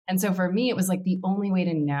And so for me, it was like the only way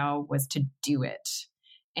to know was to do it.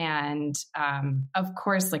 And of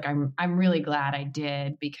course, like I'm really glad I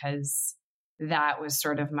did, because that was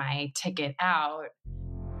sort of my ticket out.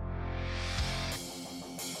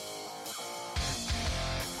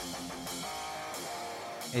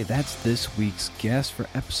 Hey, that's this week's guest for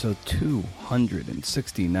episode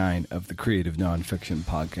 269 of the Creative Nonfiction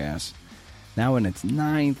Podcast. Now in its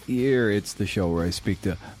 9th year, it's the show where I speak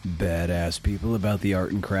to badass people about the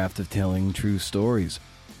art and craft of telling true stories.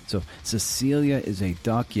 So Cecilia is a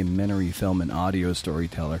documentary film and audio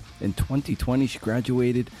storyteller. In 2020, she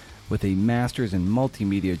graduated with a master's in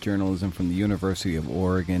multimedia journalism from the University of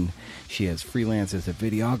Oregon. She has freelanced as a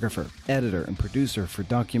videographer, editor, and producer for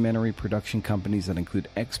documentary production companies that include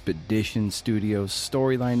Expedition Studios,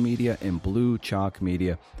 Storyline Media, and Blue Chalk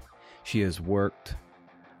Media. She has worked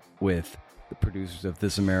with the producers of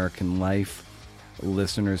This American Life,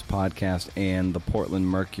 Listeners Podcast, and the Portland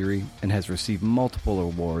Mercury, and has received multiple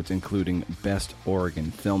awards, including Best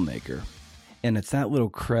Oregon Filmmaker. And it's that little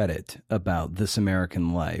credit about This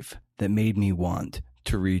American Life that made me want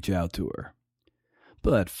to reach out to her.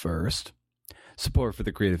 But first, support for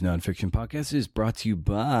the Creative Nonfiction Podcast is brought to you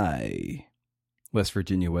by West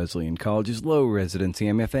Virginia Wesleyan College's low residency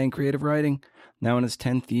MFA in creative writing. Now in its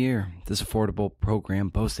 10th year, this affordable program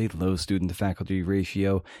boasts a low student-to-faculty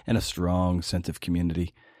ratio and a strong sense of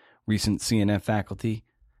community. Recent CNF faculty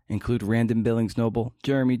include Random Billings Noble,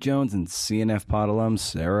 Jeremy Jones, and CNF Pod alum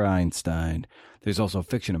Sarah Einstein. There's also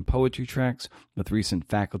fiction and poetry tracks with recent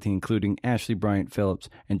faculty including Ashley Bryant Phillips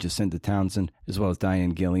and Jacinta Townsend, as well as Diane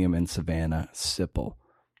Gilliam and Savannah Sipple.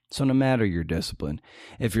 So no matter your discipline,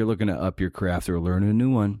 if you're looking to up your craft or learn a new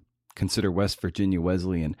one, consider West Virginia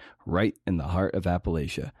Wesleyan, right in the heart of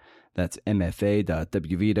Appalachia. That's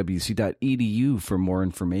mfa.wvwc.edu for more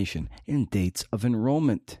information and dates of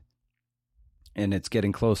enrollment. And it's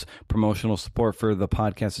getting close. Promotional support for the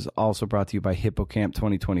podcast is also brought to you by Hippocamp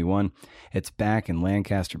 2021. It's back in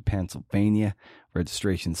Lancaster, Pennsylvania.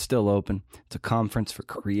 Registration's still open. It's a conference for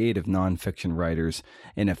creative nonfiction writers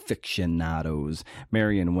and aficionados.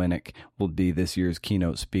 Marion Winnick will be this year's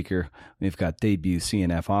keynote speaker. We've got debut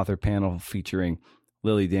CNF author panel featuring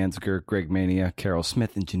Lily Danziger, Greg Mania, Carol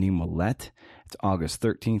Smith, and Janine Willette. It's August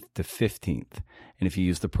 13th to 15th. And if you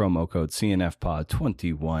use the promo code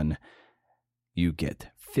CNFPod21, you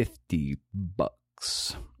get $50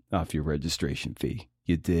 off your registration fee.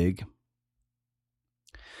 You dig?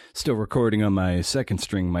 Still recording on my second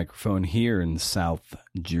string microphone here in South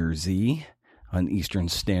Jersey on Eastern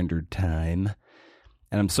Standard Time.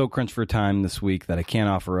 And I'm so crunched for time this week that I can't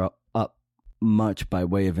offer up much by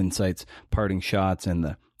way of insights, parting shots, and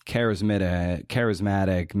the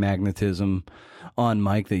charismatic magnetism on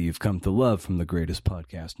mic that you've come to love from the greatest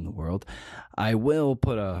podcast in the world. I will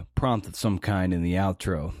put a prompt of some kind in the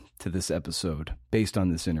outro to this episode based on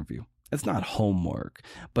this interview. It's not homework,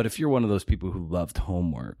 but if you're one of those people who loved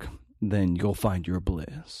homework, then you'll find your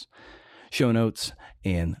bliss. Show notes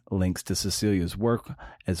and links to Cecilia's work,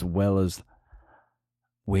 as well as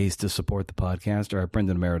ways to support the podcast, are at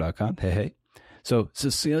brendanamaro.com. Hey. So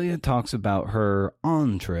Cecilia talks about her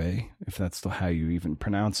entree, if that's still how you even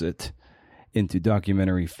pronounce it, into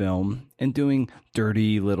documentary film and doing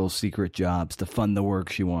dirty little secret jobs to fund the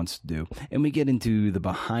work she wants to do. And we get into the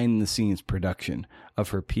behind-the-scenes production of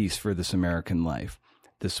her piece for This American Life,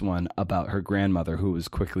 this one about her grandmother who was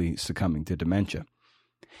quickly succumbing to dementia.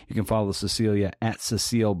 You can follow Cecilia at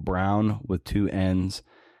Cecile Brown with 2 N's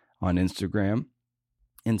on Instagram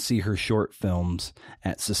and see her short films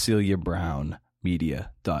at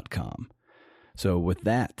CeciliaBrownMedia.com. So with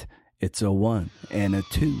that, it's a 1 and a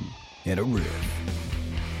 2 and a riff.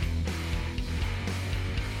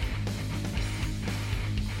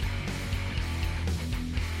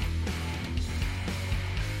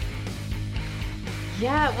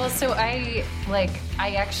 Yeah, well, so I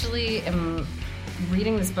actually am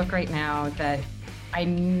reading this book right now that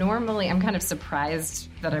I'm kind of surprised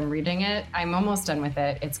that I'm reading it. I'm almost done with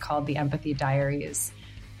it. It's called The Empathy Diaries.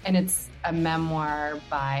 And it's a memoir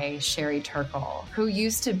by Sherry Turkle, who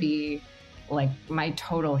used to be like my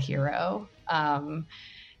total hero. And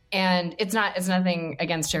it's nothing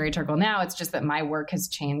against Sherry Turkle now. It's just that my work has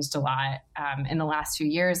changed a lot in the last few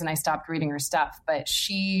years, and I stopped reading her stuff. But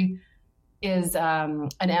she is an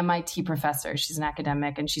MIT professor. She's an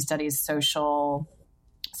academic, and she studies social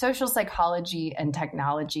psychology and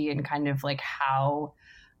technology, and kind of like how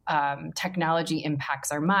technology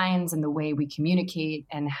impacts our minds and the way we communicate,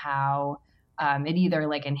 and how it either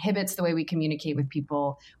like inhibits the way we communicate with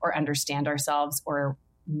people or understand ourselves, or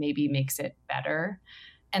maybe makes it better.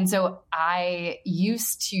 And so I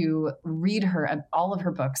used to read all of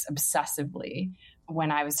her books obsessively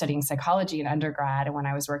when I was studying psychology in undergrad and when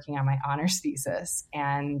I was working on my honors thesis.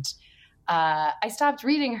 And I stopped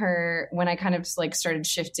reading her when I kind of like started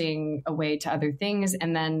shifting away to other things.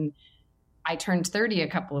 And then I turned 30 a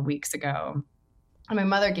couple of weeks ago. And my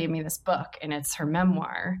mother gave me this book, and it's her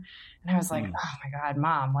memoir. And I was like, oh my God,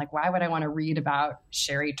 Mom, like, why would I want to read about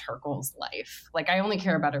Sherry Turkle's life? Like, I only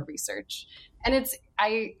care about her research. And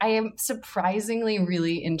I am surprisingly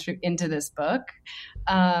really into this book.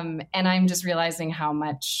 And I'm just realizing how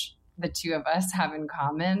much the two of us have in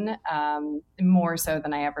common, more so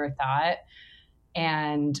than I ever thought.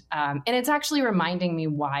 And it's actually reminding me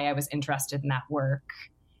why I was interested in that work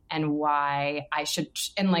and why I should,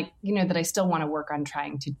 and like, you know, that I still want to work on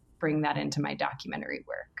trying to bring that into my documentary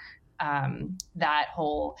work. That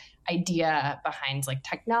whole idea behind like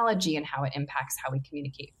technology and how it impacts how we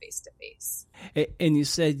communicate face to face. And you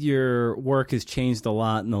said your work has changed a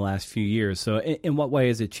lot in the last few years. So in what way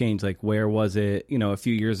has it changed? Like, where was it, you know, a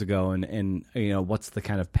few years ago, and you know, what's the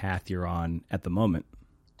kind of path you're on at the moment?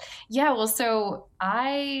 Yeah, well, so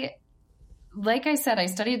like I said, I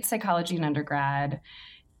studied psychology in undergrad,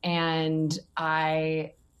 and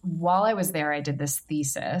while I was there, I did this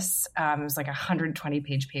thesis. It was like a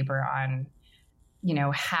 120-page paper on, you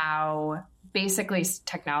know, how basically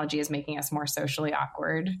technology is making us more socially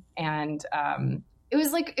awkward. And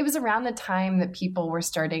it was around the time that people were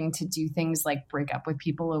starting to do things like break up with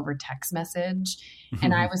people over text message.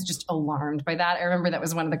 And I was just alarmed by that. I remember that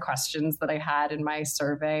was one of the questions that I had in my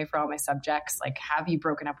survey for all my subjects, like, have you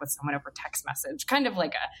broken up with someone over text message? Kind of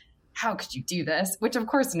like how could you do this? Which of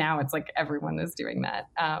course now it's like everyone is doing that.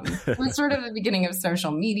 It was sort of the beginning of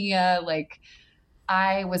social media. Like,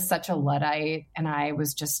 I was such a Luddite, and I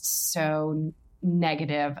was just so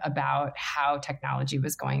negative about how technology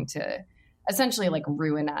was going to essentially like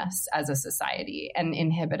ruin us as a society and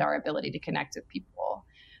inhibit our ability to connect with people,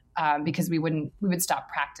 because we would stop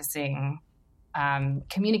practicing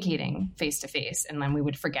communicating face to face, and then we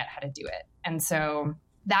would forget how to do it. And so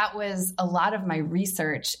that was a lot of my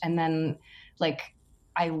research. And then like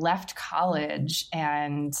I left college,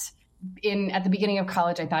 and at the beginning of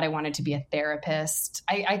college, I thought I wanted to be a therapist.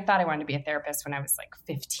 I thought I wanted to be a therapist when I was like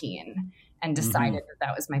 15 and decided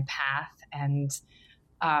that was my path. And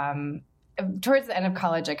towards the end of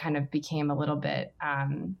college, I kind of became a little bit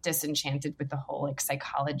disenchanted with the whole like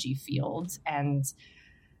psychology field, and,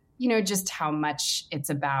 you know, just how much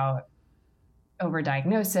it's about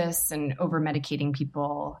overdiagnosis and over-medicating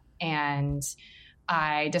people. And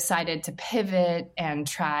I decided to pivot and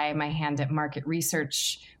try my hand at market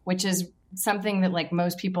research, which is something that like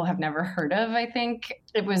most people have never heard of. I think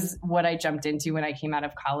it was what I jumped into when I came out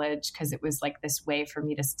of college, because it was like this way for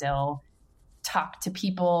me to still talk to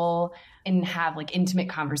people and have like intimate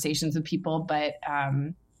conversations with people, but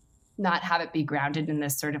not have it be grounded in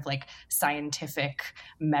this sort of like scientific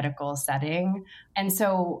medical setting. And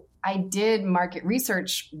so I did market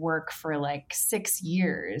research work for like 6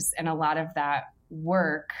 years. And a lot of that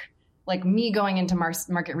work, like me going into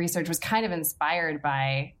market research, was kind of inspired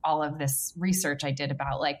by all of this research I did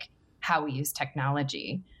about like how we use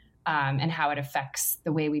technology, and how it affects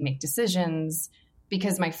the way we make decisions.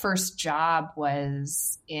 Because my first job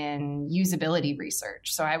was in usability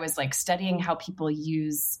research. So I was like studying how people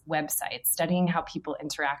use websites, studying how people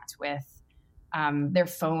interact with their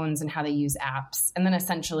phones and how they use apps. And then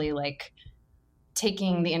essentially like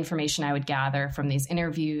taking the information I would gather from these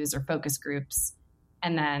interviews or focus groups,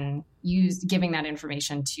 and then giving that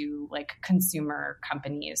information to like consumer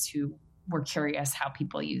companies who were curious how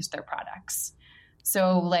people used their products.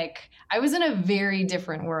 So like I was in a very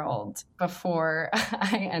different world before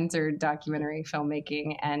I entered documentary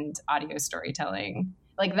filmmaking and audio storytelling.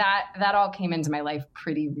 Like that all came into my life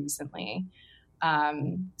pretty recently.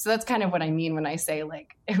 So that's kind of what I mean when I say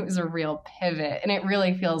like it was a real pivot, and it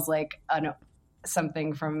really feels like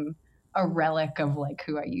something from a relic of like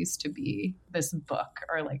who I used to be, this book,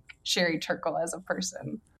 or like Sherry Turkle as a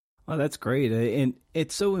person. Well, that's great. And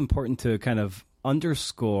it's so important to kind of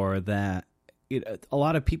underscore that a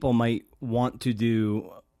lot of people might want to do,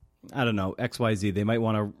 I don't know, XYZ. They might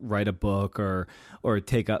want to write a book or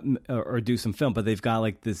take up or do some film, but they've got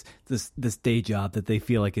like this day job that they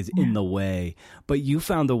feel like is in the way. But you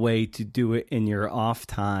found a way to do it in your off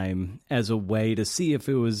time as a way to see if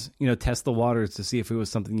it was, you know, test the waters to see if it was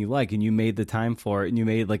something you like, and you made the time for it, and you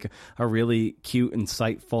made like a really cute,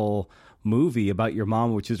 insightful movie about your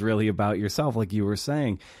mom, which is really about yourself, like you were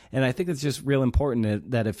saying. And I think it's just real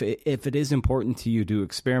important that if it is important to you to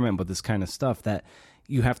experiment with this kind of stuff, that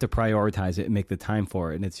you have to prioritize it and make the time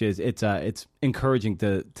for it. And it's encouraging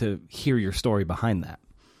to hear your story behind that.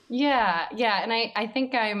 Yeah. And I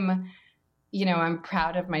think I'm I'm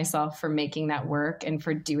proud of myself for making that work and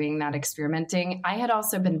for doing that experimenting. I had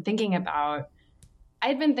also been thinking about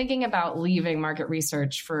leaving market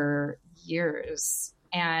research for years.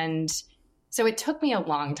 And so it took me a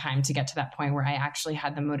long time to get to that point where I actually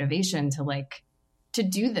had the motivation to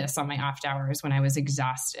do this on my off hours when I was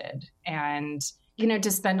exhausted, and,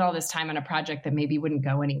 to spend all this time on a project that maybe wouldn't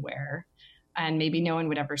go anywhere and maybe no one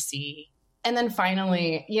would ever see. And then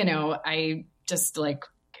finally, I just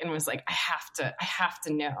and was like, I have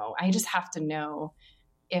to know. I just have to know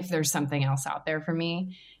if there's something else out there for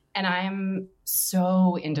me. And I'm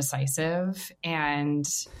so indecisive. And,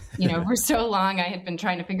 for so long, I had been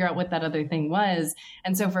trying to figure out what that other thing was.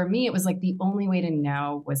 And so for me, it was like the only way to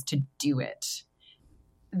know was to do it.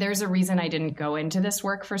 There's a reason I didn't go into this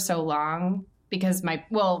work for so long, because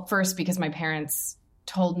because my parents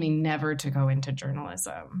told me never to go into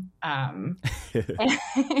journalism. And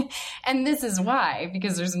this is why,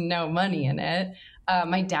 because there's no money in it.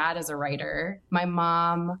 My dad is a writer. My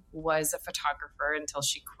mom was a photographer until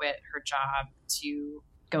she quit her job to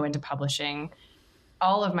go into publishing.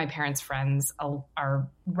 All of my parents' friends are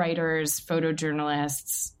writers,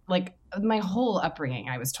 photojournalists. Like my whole upbringing,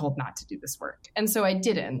 I was told not to do this work. And so I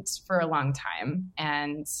didn't for a long time,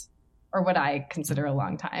 or what I consider a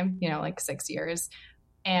long time, 6 years.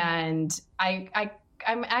 And I'm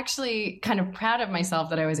actually kind of proud of myself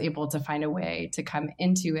that I was able to find a way to come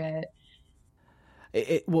into it.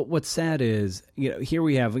 What's sad is, here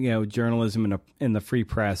we have, journalism in the free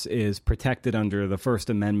press is protected under the First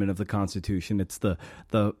Amendment of the Constitution. It's the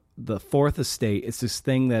Fourth Estate. It's this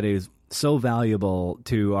thing that is so valuable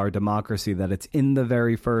to our democracy that it's in the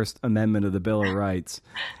very First Amendment of the Bill of Rights.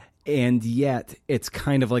 And yet it's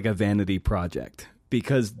kind of like a vanity project,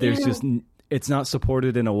 because there's it's not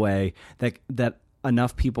supported in a way that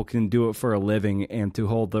enough people can do it for a living, and to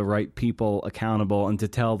hold the right people accountable and to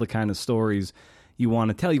tell the kind of stories you want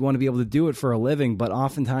to tell. You want to be able to do it for a living, but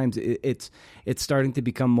oftentimes it's starting to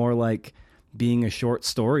become more like being a short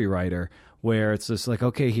story writer, where it's just like,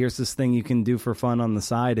 okay, here's this thing you can do for fun on the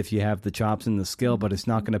side if you have the chops and the skill, but it's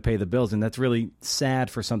not going to pay the bills. And that's really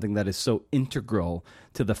sad for something that is so integral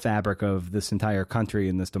to the fabric of this entire country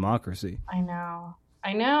and this democracy. I know.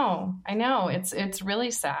 It's really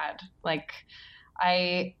sad. Like,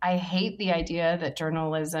 I hate the idea that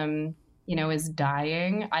journalism, is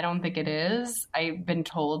dying. I don't think it is. I've been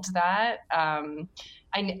told that.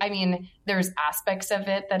 I mean, there's aspects of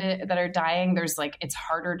it that are dying. There's it's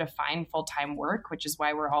harder to find full-time work, which is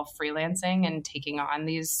why we're all freelancing and taking on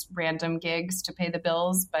these random gigs to pay the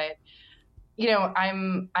bills. But,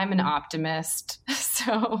 I'm an optimist,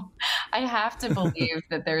 so I have to believe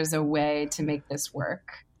that there's a way to make this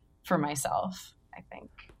work for myself, I think.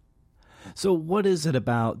 So what is it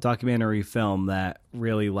about documentary film that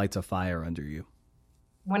really lights a fire under you?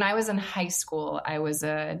 When I was in high school, I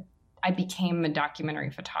became a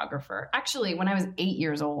documentary photographer. Actually, when I was 8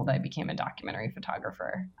 years old, I became a documentary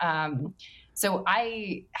photographer. So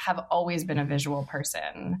I have always been a visual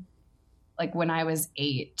person. Like when I was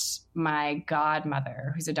 8, my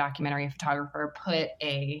godmother, who's a documentary photographer, put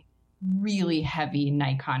a really heavy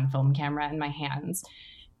Nikon film camera in my hands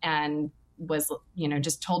and was,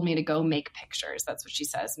 just told me to go make pictures. That's what she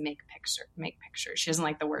says. Make pictures. She doesn't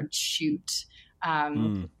like the word shoot.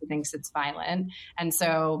 She thinks it's violent. And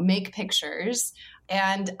so make pictures.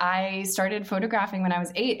 And I started photographing when I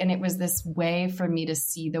was 8. And it was this way for me to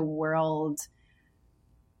see the world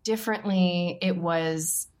differently. It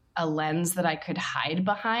was a lens that I could hide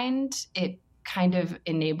behind. It kind of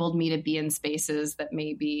enabled me to be in spaces that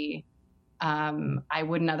maybe I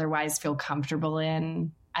wouldn't otherwise feel comfortable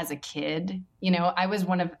in as a kid. I've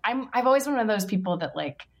always been one of those people that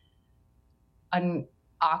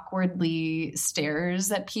awkwardly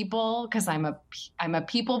stares at people, because I'm a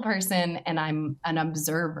people person and I'm an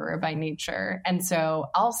observer by nature. And so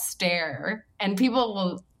I'll stare and people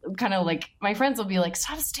will kind of my friends will be like,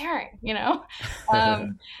 stop staring,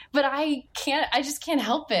 but I just can't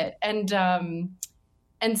help it. And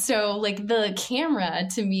so the camera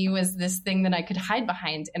to me was this thing that I could hide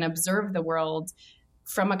behind and observe the world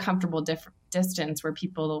from a comfortable distance where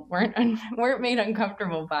people weren't made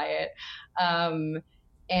uncomfortable by it.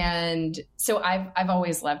 And so I've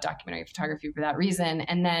always loved documentary photography for that reason.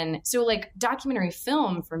 And then, so documentary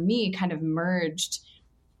film for me kind of merged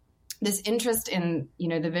this interest in,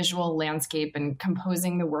 the visual landscape and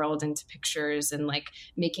composing the world into pictures and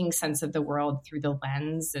making sense of the world through the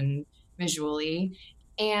lens and visually,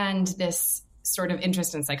 and this sort of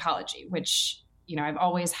interest in psychology, which, I've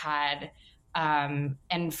always had.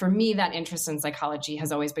 And for me, that interest in psychology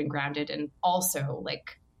has always been grounded in also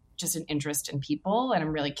just an interest in people. And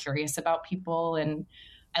I'm really curious about people. And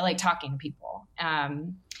I like talking to people.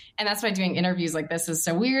 And that's why doing interviews like this is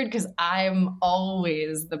so weird, because I'm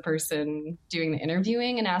always the person doing the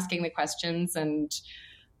interviewing and asking the questions. And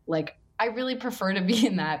like, I really prefer to be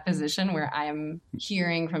in that position where I'm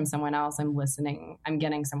hearing from someone else. I'm listening. I'm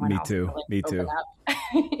getting someone else. To, like, me too.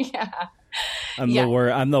 Yeah. I'm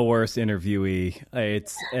the worst interviewee.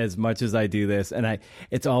 It's as much as I do this, and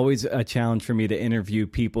it's always a challenge for me to interview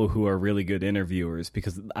people who are really good interviewers,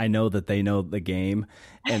 because I know that they know the game,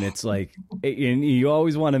 and it's like, and you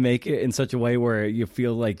always want to make it in such a way where you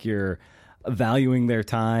feel like you're valuing their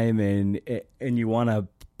time, and you want to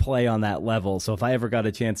play on that level. So if I ever got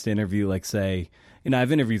a chance to interview, like, say,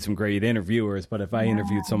 I've interviewed some great interviewers, but if I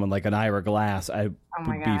interviewed someone like an Ira Glass, I'd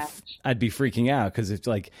be freaking out, because it's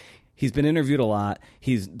like, he's been interviewed a lot.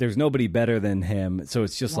 There's nobody better than him. So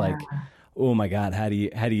it's just like, oh my God, how do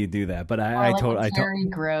you do that? But Terry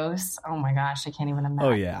Gross. Oh my gosh, I can't even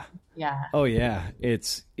imagine. Oh yeah. Yeah. Oh yeah.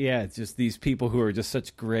 It's just these people who are just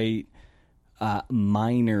such great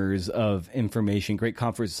miners of information, great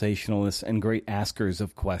conversationalists, and great askers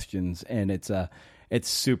of questions. And it's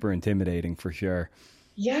super intimidating for sure.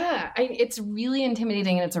 Yeah, it's really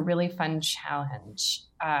intimidating, and it's a really fun challenge.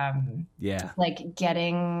 Like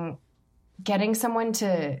getting someone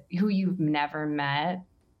who you've never met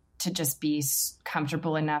to just be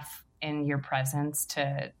comfortable enough in your presence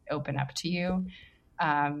to open up to you.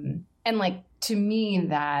 And like, to me,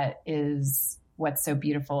 that is what's so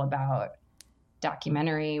beautiful about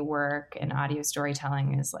documentary work and audio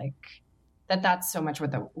storytelling, is like that's so much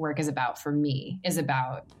what the work is about for me, is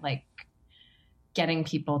about like getting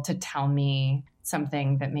people to tell me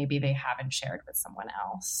something that maybe they haven't shared with someone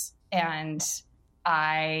else. And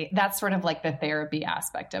that's sort of like the therapy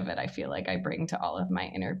aspect of it. I feel like I bring to all of my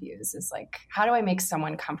interviews, is like, how do I make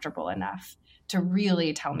someone comfortable enough to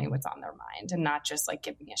really tell me what's on their mind and not just like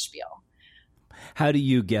give me a spiel? How do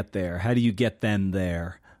you get there? How do you get them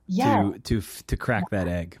there? To crack that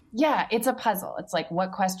egg? Yeah, it's a puzzle. It's like,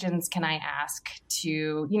 what questions can I ask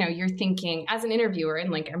to, you're thinking as an interviewer,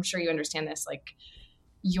 and like, I'm sure you understand this, like,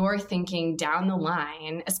 you're thinking down the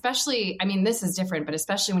line, especially, I mean, this is different, but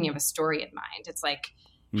especially when you have a story in mind, it's like,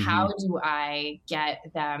 how do I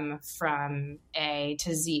get them from A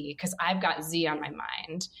to Z? Because I've got Z on my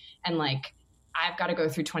mind, and like, I've got to go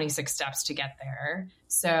through 26 steps to get there.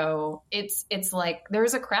 So it's like,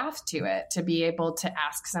 there's a craft to it, to be able to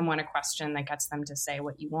ask someone a question that gets them to say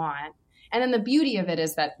what you want. And then the beauty of it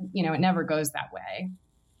is that, it never goes that way.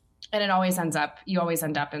 And you always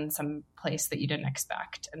end up in some place that you didn't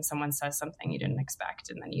expect, and someone says something you didn't expect.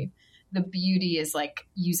 And then the beauty is like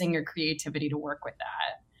using your creativity to work with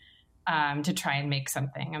that, to try and make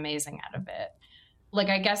something amazing out of it. Like,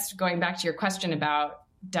 I guess going back to your question about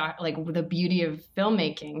like the beauty of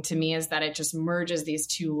filmmaking to me is that it just merges these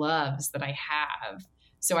two loves that I have.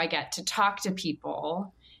 So I get to talk to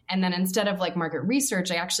people, and then instead of like market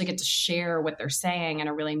research, I actually get to share what they're saying in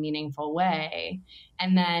a really meaningful way.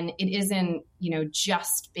 And then it isn't,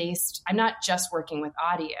 I'm not just working with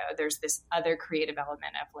audio. There's this other creative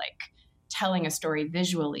element of like telling a story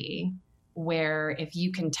visually, where if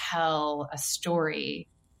you can tell a story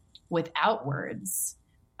without words,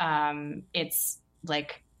 it's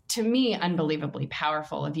like, to me, unbelievably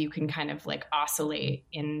powerful if you can kind of like oscillate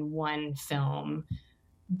in one film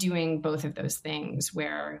doing both of those things,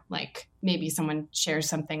 where like maybe someone shares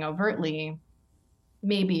something overtly,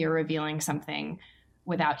 maybe you're revealing something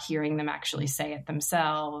without hearing them actually say it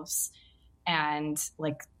themselves. And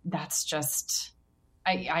like, that's just,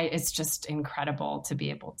 it's just incredible to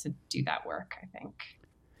be able to do that work, I think.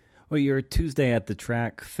 Well, your Tuesday at the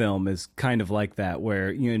Track film is kind of like that, where,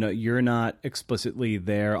 you're not explicitly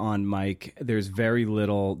there on mic. There's very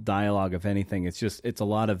little dialogue, if anything. It's a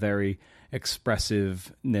lot of very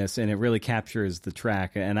expressiveness, and it really captures the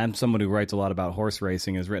track. And I'm someone who writes a lot about horse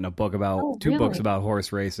racing, has written a book about two books about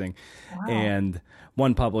horse racing. Wow. And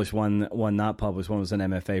one published, one not published. One was an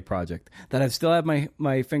MFA project that I still have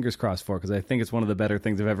my fingers crossed for, because I think it's one of the better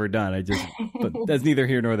things I've ever done. But that's neither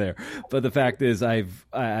here nor there. But the fact is, I've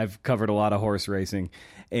covered a lot of horse racing,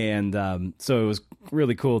 and so it was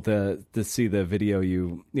really cool to see the video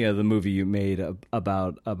the movie you made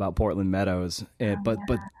about Portland Meadows.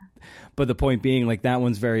 But the point being, like, that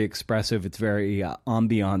one's very expressive. It's very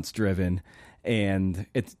ambiance driven. And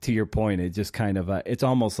it's, to your point, it just kind of it's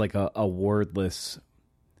almost like a wordless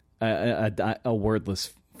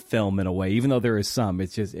wordless film in a way. Even though there is some,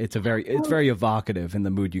 it's very evocative in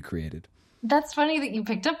the mood you created. That's funny that you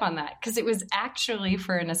picked up on that, because it was actually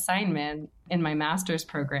for an assignment in my master's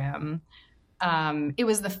program. It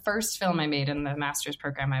was the first film I made in the master's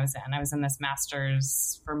program I was in. I was in this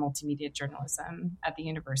master's for multimedia journalism at the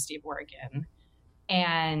University of Oregon.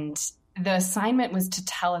 And the assignment was to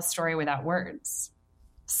tell a story without words.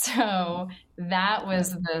 So that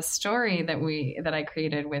was the story that I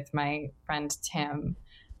created with my friend Tim,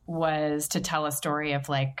 was to tell a story of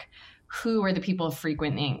like, who are the people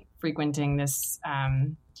frequenting this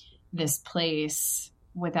this place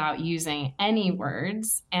without using any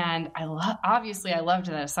words. And obviously I loved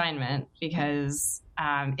that assignment because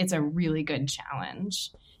it's a really good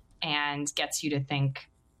challenge and gets you to think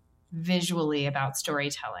visually about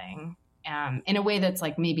storytelling in a way that's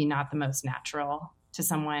like maybe not the most natural to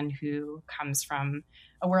someone who comes from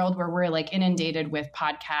a world where we're like inundated with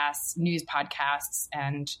podcasts, news podcasts,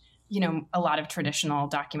 and, you know, a lot of traditional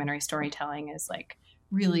documentary storytelling is like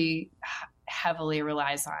really heavily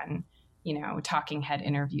relies on, you know, talking head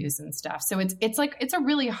interviews and stuff. So it's like, it's a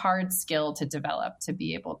really hard skill to develop, to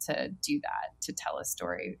be able to do that, to tell a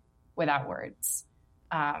story without words.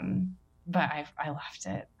 But I loved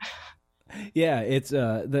it. Yeah, it's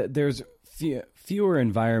there's fewer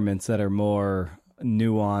environments that are more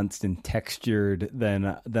nuanced and textured than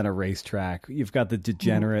a racetrack. You've got the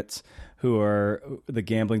degenerates who are the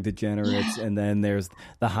gambling degenerates, and then there's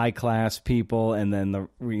the high class people, and then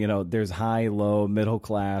there's high, low, middle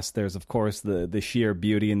class. There's of course the sheer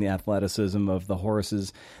beauty and the athleticism of the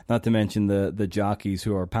horses, not to mention the jockeys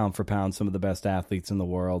who are pound for pound some of the best athletes in the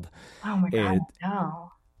world. Oh my God,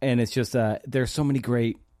 no. And it's just there's so many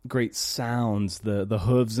great sounds, the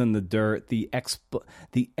hooves and the dirt, the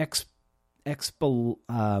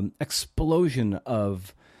explosion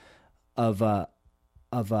of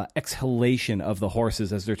exhalation of the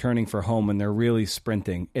horses as they're turning for home and they're really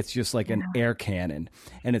sprinting. It's just like an air cannon,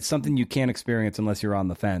 and it's something you can't experience unless you're on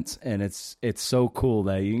the fence. And it's so cool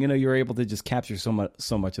that you're able to just capture so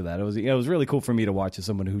much of that. It was really cool for me to watch as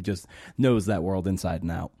someone who just knows that world inside and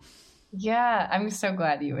out. Yeah, I'm so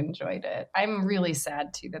glad you enjoyed it. I'm really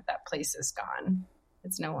sad too that place is gone.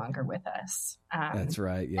 It's no longer with us. That's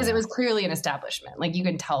right. Yeah. Because it was clearly an establishment. Like you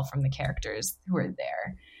can tell from the characters who were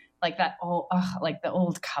there. Like that like the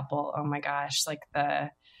old couple. Oh my gosh. Like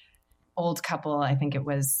the old couple, I think it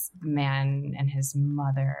was the man and his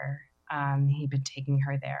mother. He'd been taking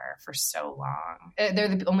her there for so long.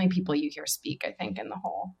 They're the only people you hear speak, I think, in the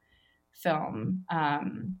whole film.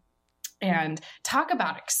 And talk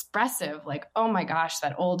about expressive, like, oh my gosh,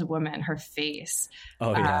 that old woman, her face.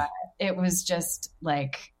 Oh, yeah. It was just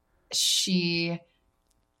like she,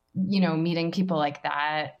 meeting people like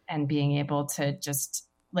that and being able to just,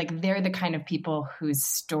 like, they're the kind of people whose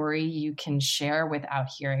story you can share without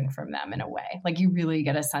hearing from them in a way. Like, you really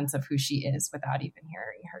get a sense of who she is without even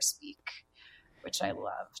hearing her speak, which I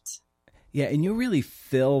loved. Yeah, and you really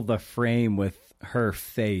fill the frame with her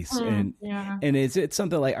face, and is it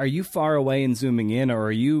something like, are you far away and zooming in, or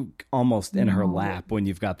are you almost in her lap when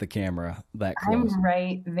you've got the camera that close? I'm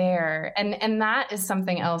right there, and that is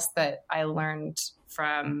something else that I learned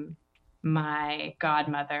from my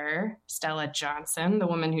godmother, Stella Johnson, the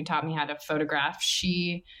woman who taught me how to photograph.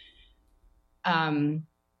 She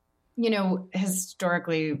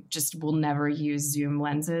historically just will never use zoom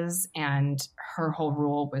lenses, and her whole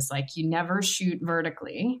rule was like, you never shoot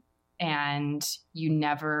vertically, and you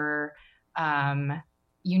never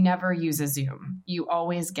use a zoom. You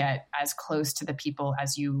always get as close to the people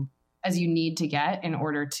as you need to get in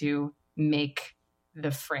order to make the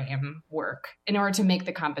frame work, in order to make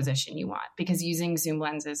the composition you want, because using zoom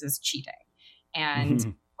lenses is cheating.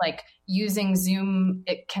 And like using zoom,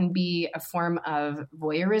 it can be a form of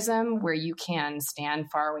voyeurism where you can stand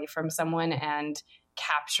far away from someone and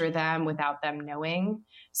capture them without them knowing.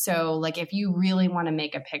 So like if you really want to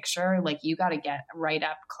make a picture, like you got to get right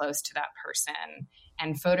up close to that person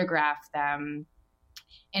and photograph them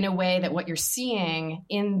in a way that what you're seeing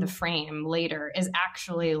in the frame later is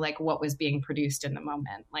actually like what was being produced in the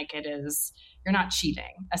moment. Like it is, you're not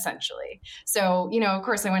cheating, essentially. So, of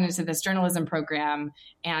course I went into this journalism program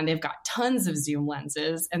and they've got tons of zoom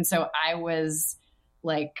lenses. And so I was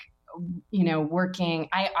like, working,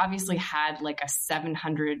 I obviously had like a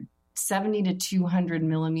 70 to 200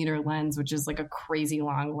 millimeter lens, which is like a crazy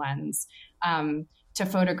long lens, to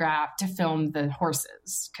film the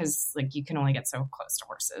horses, because like you can only get so close to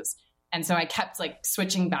horses. And so I kept like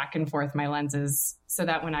switching back and forth my lenses so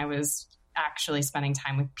that when I was actually spending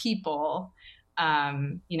time with people,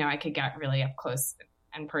 I could get really up close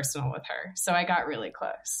and personal with her. So I got really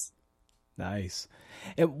close. Nice.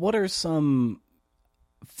 And what are some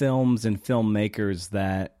films and filmmakers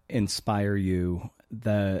that inspire you,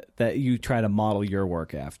 that you try to model your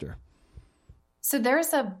work after? So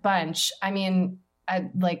there's a bunch. I mean,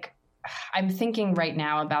 I'm thinking right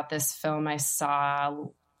now about this film I saw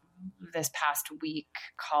this past week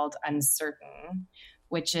called Uncertain,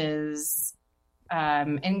 which is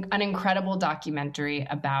an incredible documentary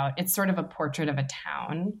about, it's sort of a portrait of a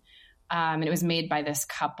town. And it was made by this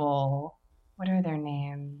couple. What are their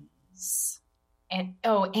names?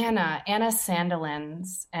 Anna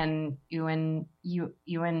Sandilands and Ewan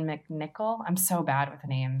McNichol. I'm so bad with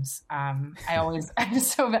names. I'm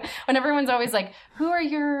so bad. When everyone's always like, who are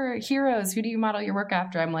your heroes? Who do you model your work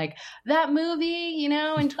after? I'm like, that movie, in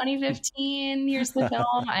 2015, here's the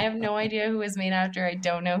film. I have no idea who it was made after. I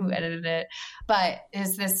don't know who edited it. But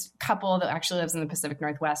is this couple that actually lives in the Pacific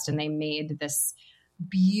Northwest, and they made this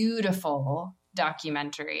beautiful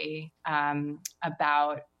documentary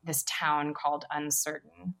about this town called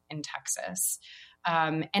Uncertain in Texas.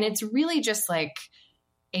 And it's really just like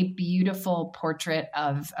a beautiful portrait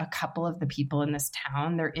of a couple of the people in this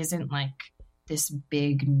town. There isn't like this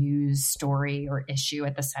big news story or issue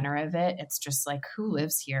at the center of it. It's just like, who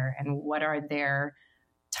lives here and what are their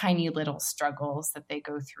tiny little struggles that they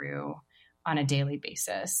go through on a daily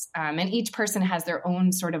basis. And each person has their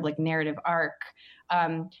own sort of like narrative arc.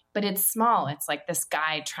 But it's small. It's like this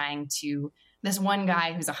one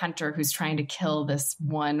guy who's a hunter who's trying to kill this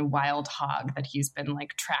one wild hog that he's been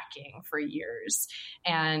like tracking for years.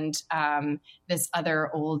 And this other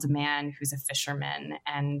old man who's a fisherman,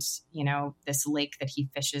 and, this lake that he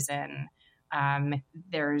fishes in,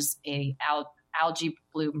 there's a algae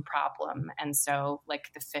bloom problem. And so like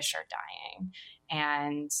the fish are dying.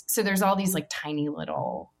 And so there's all these like tiny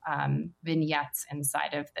little vignettes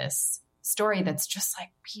inside of this story that's just like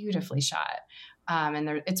beautifully shot.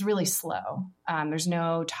 And it's really slow. There's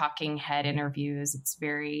no talking head interviews. It's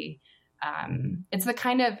very, it's the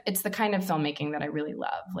kind of filmmaking that I really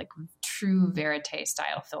love, like true verite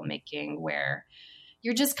style filmmaking, where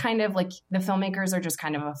you're just kind of like, the filmmakers are just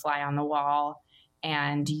kind of a fly on the wall,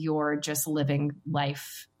 and you're just living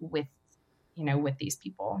life with these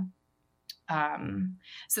people.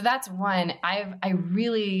 So that's one. I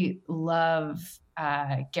really love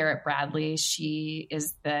Garrett Bradley. She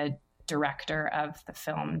is the director of the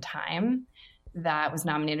film Time that was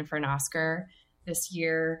nominated for an Oscar this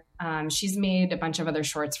year. She's made a bunch of other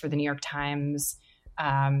shorts for the New York Times.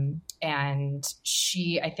 And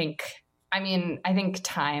she, I think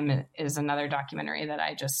Time is another documentary that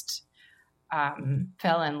I just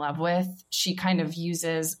fell in love with. She kind of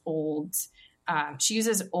uses old home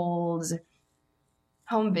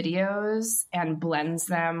videos and blends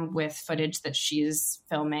them with footage that she's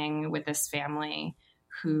filming with this family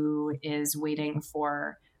who is waiting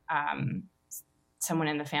for someone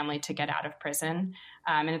in the family to get out of prison.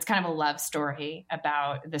 And it's kind of a love story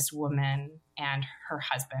about this woman and her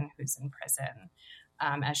husband who's in prison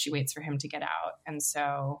as she waits for him to get out. And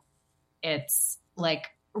so it's like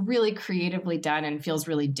really creatively done and feels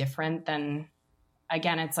really different than,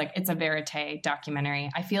 again, it's a verite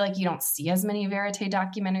documentary. I feel like you don't see as many verite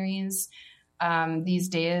documentaries these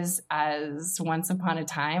days as once upon a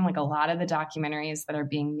time. Like a lot of the documentaries that are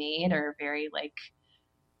being made are very like,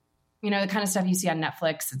 the kind of stuff you see on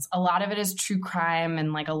Netflix. A lot of it is true crime,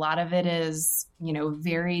 and like a lot of it is,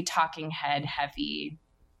 very talking head heavy.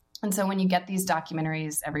 And so when you get these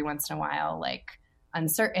documentaries every once in a while, like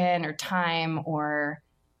Uncertain or Time or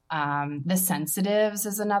The Sensitives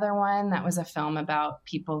is another one. That was a film about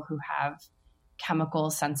people who have chemical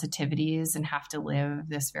sensitivities and have to live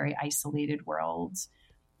this very isolated world.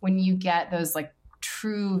 When you get those like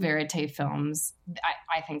true verite films,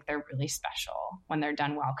 I think they're really special when they're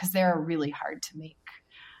done well, because they're really hard to make.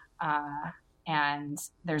 And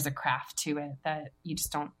there's a craft to it that you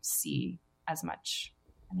just don't see as much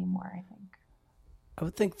anymore, I think. I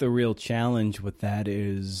would think the real challenge with that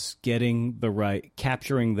is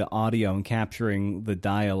capturing the audio and capturing the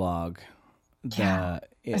dialogue.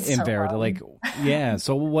 In verite, like, yeah.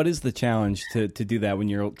 So what is the challenge to do that when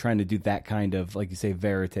you're trying to do that kind of, like you say,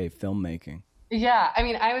 verite filmmaking? Yeah. I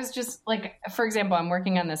mean, I was just like, for example, I'm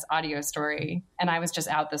working on this audio story, and I was just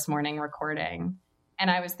out this morning recording, and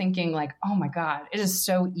I was thinking like, oh my God, it is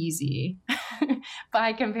so easy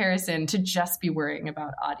by comparison to just be worrying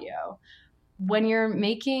about audio. When you're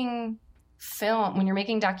making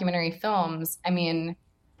documentary films, I mean,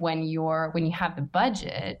 when you have the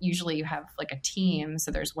budget, usually you have like a team.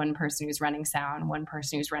 So there's one person who's running sound, one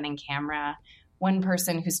person who's running camera, one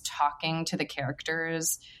person who's talking to the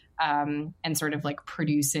characters, and sort of like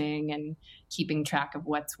producing and keeping track of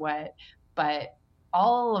what's what. But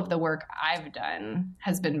all of the work I've done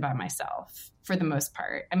has been by myself for the most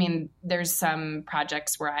part. I mean, there's some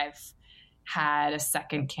projects where I've had a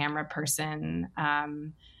second camera person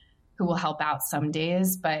who will help out some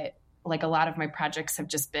days, but like a lot of my projects have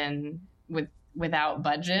just been without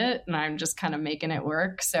budget, and I'm just kind of making it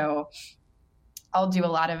work. So I'll do a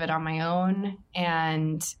lot of it on my own.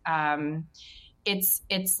 And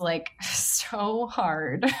it's like so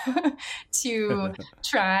hard to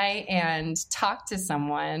try and talk to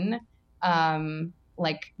someone,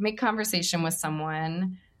 like make conversation with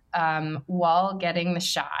someone, while getting the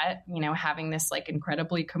shot, having this like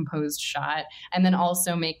incredibly composed shot, and then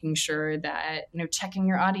also making sure that, checking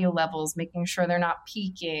your audio levels, making sure they're not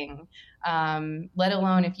peaking, let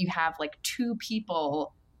alone if you have like two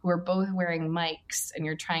people who are both wearing mics and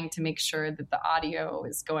you're trying to make sure that the audio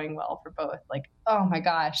is going well for both. Like, oh my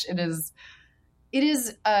gosh, it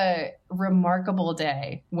is a remarkable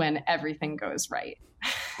day when everything goes right.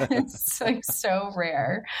 It's like so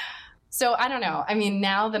rare. So I don't know. I mean,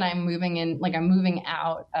 now that I'm moving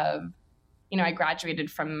out of, I graduated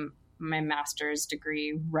from my master's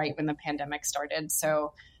degree right when the pandemic started.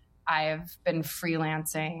 So I've been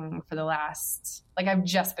freelancing I've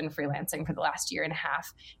just been freelancing for the last year and a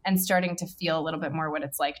half, and starting to feel a little bit more what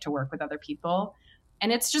it's like to work with other people.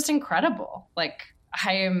 And it's just incredible. Like,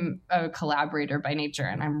 I am a collaborator by nature,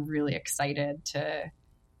 and I'm really excited to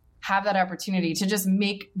have that opportunity to just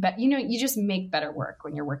you just make better work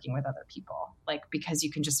when you're working with other people, like, because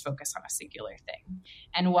you can just focus on a singular thing.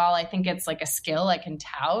 And while I think it's like a skill I can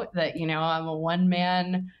tout that, I'm a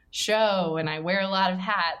one-man show and I wear a lot of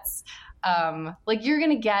hats, like, you're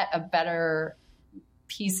going to get a better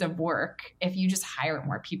piece of work if you just hire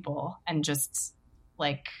more people. And just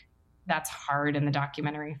like, that's hard in the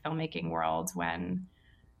documentary filmmaking world when,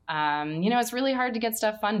 it's really hard to get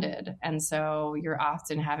stuff funded. And so you're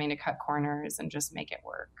often having to cut corners and just make it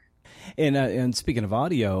work. And speaking of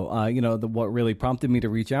audio, what really prompted me to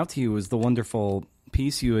reach out to you was the wonderful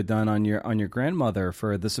piece you had done on your grandmother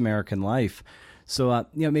for This American Life. So,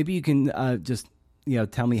 maybe you can just,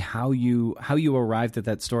 tell me how you arrived at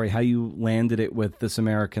that story, how you landed it with This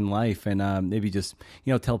American Life, and maybe just,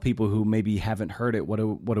 tell people who maybe haven't heard it what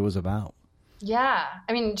it was about. Yeah.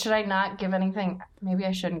 I mean, should I not give anything? Maybe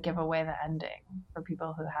I shouldn't give away the ending for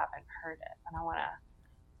people who haven't heard it. I don't want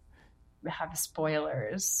to have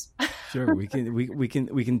spoilers. Sure, we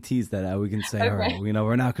can tease that out. We can say, okay, all right,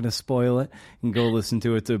 we're not going to spoil it, and go listen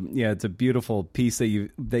to it. It's a beautiful piece that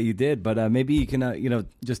you did. But maybe you can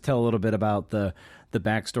just tell a little bit about the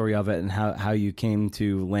backstory of it and how you came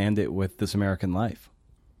to land it with This American Life.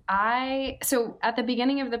 So at the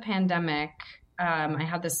beginning of the pandemic, I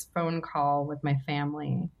had this phone call with my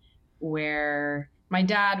family where my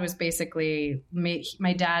dad made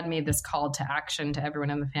this call to action to everyone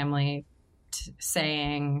in the family,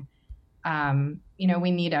 saying,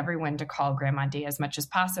 we need everyone to call Grandma Dee as much as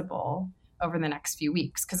possible over the next few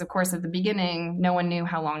weeks. Because, of course, at the beginning, no one knew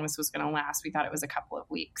how long this was going to last. We thought it was a couple of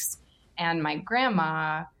weeks. And my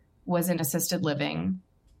grandma was in assisted living.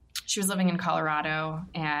 She was living in Colorado,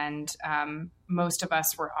 and most of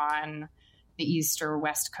us were on the East or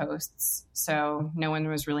West coasts. So no one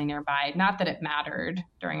was really nearby. Not that it mattered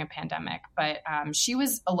during a pandemic, but she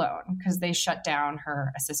was alone because they shut down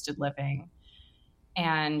her assisted living,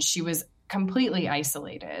 and she was completely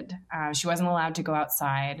isolated. She wasn't allowed to go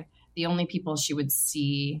outside. The only people she would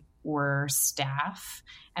see were staff.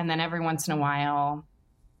 And then every once in a while,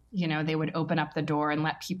 they would open up the door and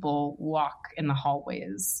let people walk in the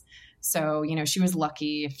hallways. So, she was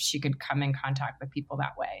lucky if she could come in contact with people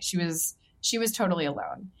that way. She was totally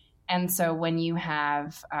alone. And so when you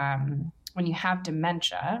have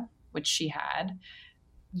dementia, which she had,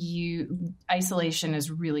 isolation is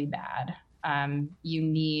really bad. You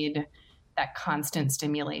need that constant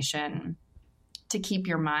stimulation to keep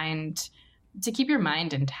your mind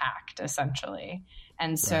intact, essentially.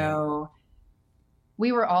 And so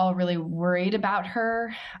we were all really worried about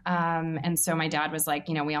her. And so my dad was like,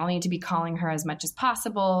 we all need to be calling her as much as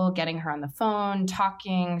possible, getting her on the phone,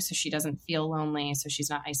 talking so she doesn't feel lonely, so she's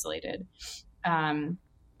not isolated. And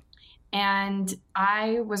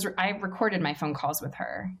I recorded my phone calls with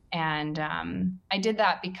her. And I did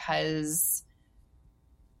that because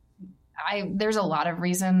there's a lot of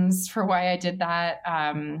reasons for why I did that.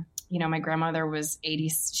 My grandmother was 80,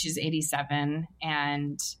 she's 87,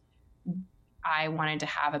 and I wanted to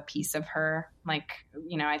have a piece of her. Like,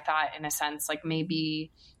 I thought in a sense, like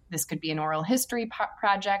maybe this could be an oral history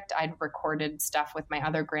project. I'd recorded stuff with my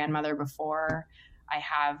other grandmother before. I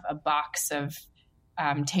have a box of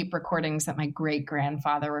tape recordings that my great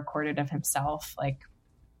grandfather recorded of himself.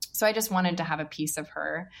 So I just wanted to have a piece of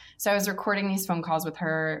her. So I was recording these phone calls with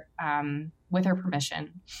her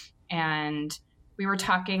permission. And we were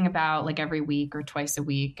talking about like every week or twice a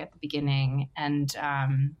week at the beginning. And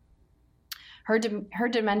her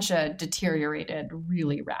dementia deteriorated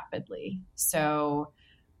really rapidly. So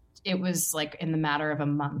it was like in the matter of a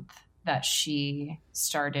month that she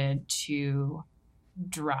started to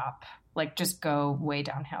drop like just go way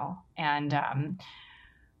downhill. And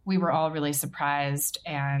we were all really surprised,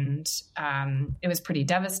 and it was pretty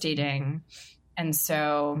devastating. And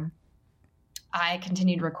so I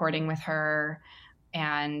continued recording with her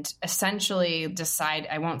and essentially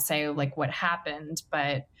I won't say like what happened,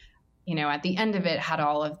 but at the end of it, had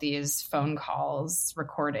all of these phone calls,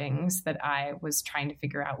 recordings that I was trying to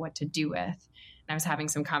figure out what to do with. And I was having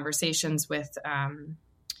some conversations with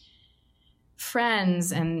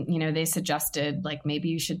friends, and, they suggested like, maybe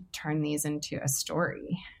you should turn these into a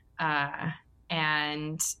story.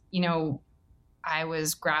 And, I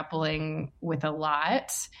was grappling with a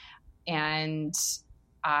lot, and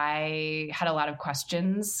I had a lot of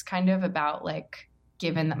questions kind of about like,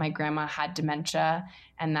 given that my grandma had dementia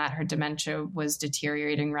and that her dementia was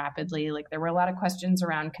deteriorating rapidly, like there were a lot of questions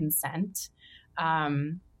around consent.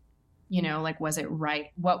 Like, was it right?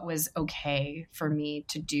 What was okay for me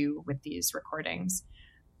to do with these recordings?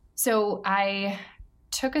 So I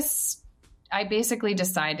basically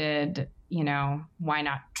decided, why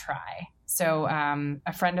not try? So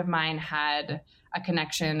a friend of mine had a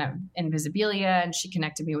connection of Invisibilia, and she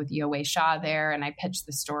connected me with Yowei Shaw there, and I pitched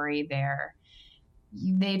the story there.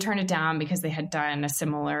 They turned it down because they had done a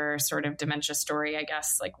similar sort of dementia story, I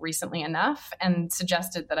guess, like recently enough, and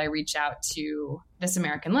suggested that I reach out to This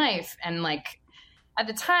American Life. And like, at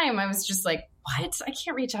the time I was just like, what? I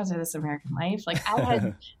can't reach out to This American Life. Like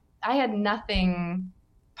I had nothing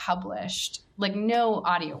published, like no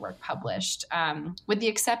audio work published, with the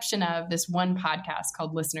exception of this one podcast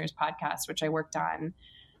called Listeners Podcast, which I worked on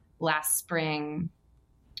last spring,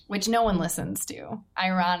 which no one listens to,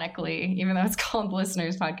 ironically, even though it's called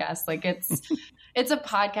Listeners Podcast. Like it's a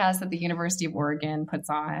podcast that the University of Oregon puts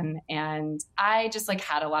on. And I just like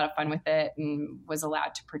had a lot of fun with it and was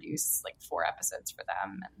allowed to produce like 4 episodes for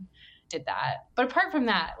them and did that. But apart from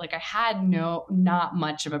that, like I had not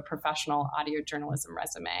much of a professional audio journalism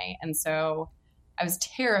resume. And so I was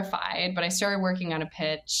terrified, but I started working on a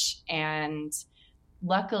pitch, and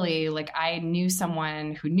luckily, like I knew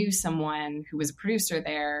someone who was a producer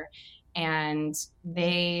there, and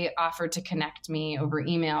they offered to connect me over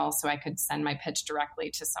email so I could send my pitch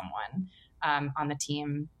directly to someone on the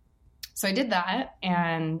team. So I did that,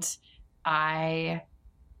 and I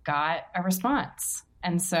got a response.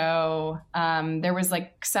 And so there was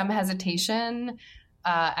like some hesitation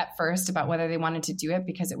at first about whether they wanted to do it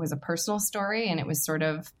because it was a personal story, and it was sort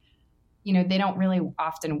of, they don't really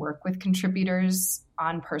often work with contributors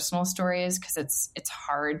on personal stories because it's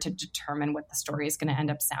hard to determine what the story is going to end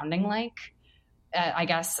up sounding like, I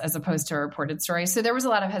guess, as opposed to a reported story. So there was a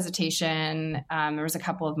lot of hesitation. There was a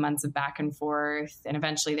couple of months of back and forth, and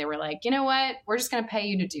eventually they were like, you know what, we're just going to pay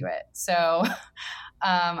you to do it. So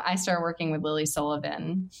I started working with Lily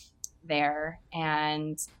Sullivan there,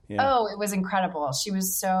 and it was incredible. She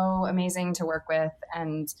was so amazing to work with,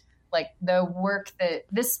 and like the work that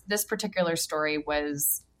this particular story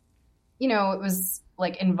was, it was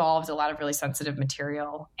like involved a lot of really sensitive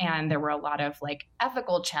material, and there were a lot of like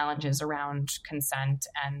ethical challenges around consent,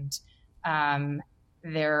 and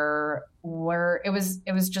it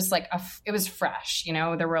was just like it was fresh,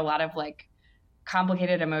 there were a lot of like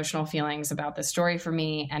complicated emotional feelings about the story for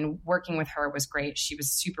me, and working with her was great. She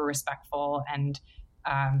was super respectful, and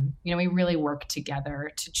we really worked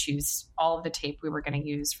together to choose all of the tape we were going to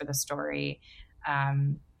use for the story,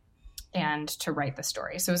 and to write the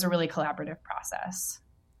story. So it was a really collaborative process.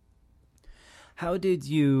 How did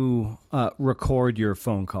you record your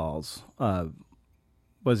phone calls?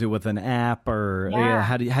 Was it with an app, or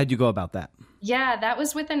how'd you go about that? Yeah, that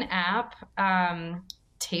was with an app.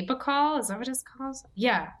 Tape a Call, is that what it's called?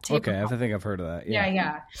 Yeah. Okay, I think I've heard of that.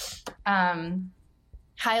 Yeah.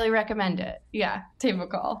 Highly recommend it. Yeah, Tape a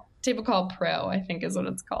Call. Tape a Call Pro, I think is what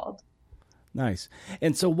it's called. Nice.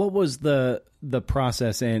 And so what was the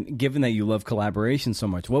process, and given that you love collaboration so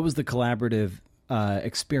much, what was the collaborative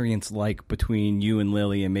experience like between you and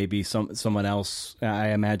Lily and maybe someone else? I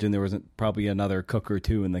imagine there was probably another cook or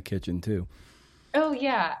two in the kitchen too. Oh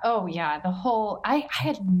yeah. I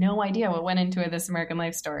had no idea what went into This American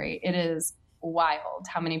Life story. It is wild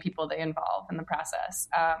how many people they involve in the process.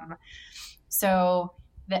 So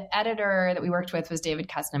the editor that we worked with was David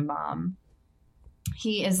Kessenbaum.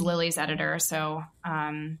 He is Lily's editor, so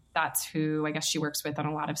that's who I guess she works with on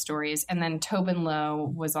a lot of stories. And then Tobin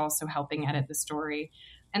Lowe was also helping edit the story.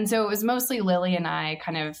 And so it was mostly Lily and I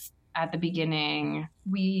kind of at the beginning.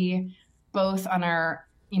 We both on our,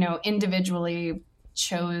 individually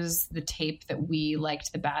chose the tape that we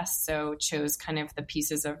liked the best. So chose kind of the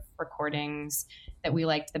pieces of recordings that we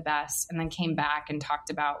liked the best, and then came back and talked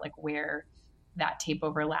about like where that tape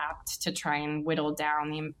overlapped to try and whittle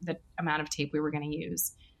down the amount of tape we were going to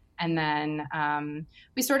use. And then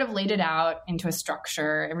we sort of laid it out into a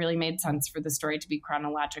structure. It really made sense for the story to be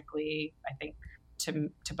chronologically, I think,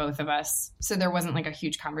 to both of us. So there wasn't like a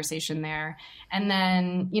huge conversation there. And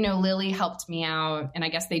then, Lily helped me out. And I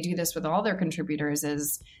guess they do this with all their contributors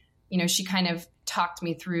is, she kind of talked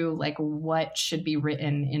me through like what should be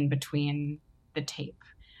written in between the tape.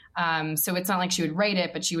 So it's not like she would write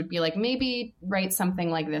it, but she would be like, maybe write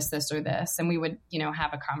something like this, or this. And we would,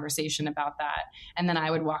 have a conversation about that. And then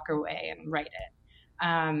I would walk away and write it.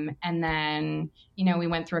 And then, we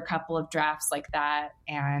went through a couple of drafts like that.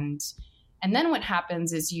 And then what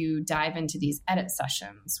happens is you dive into these edit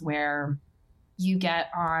sessions where you get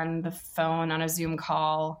on the phone on a Zoom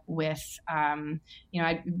call with, I'd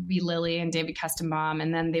be Lily and David Kestenbaum,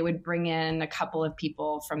 and then they would bring in a couple of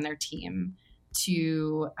people from their team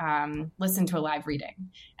to listen to a live reading.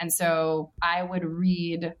 And so I would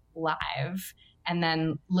read live, and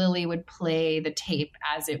then Lily would play the tape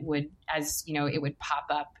as it would pop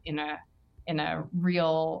up in a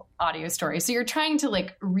real audio story. So you're trying to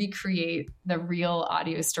like recreate the real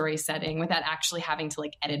audio story setting without actually having to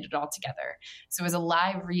like edit it all together. So it was a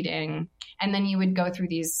live reading, and then you would go through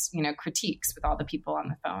these, critiques with all the people on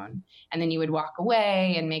the phone, and then you would walk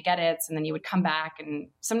away and make edits, and then you would come back, and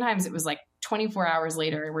sometimes it was like 24 hours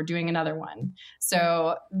later, we're doing another one.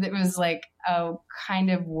 So it was like a kind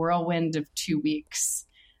of whirlwind of 2 weeks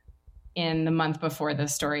in the month before the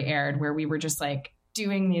story aired, where we were just like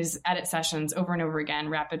doing these edit sessions over and over again,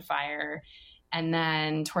 rapid fire. And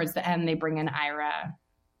then towards the end, they bring in Ira,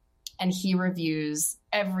 and he reviews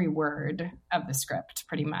every word of the script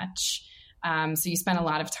pretty much. So you spend a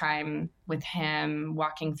lot of time with him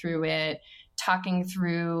walking through it, talking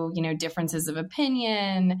through, differences of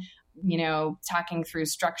opinion, talking through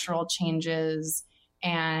structural changes.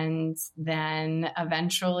 And then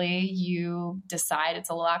eventually you decide it's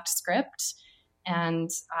a locked script. And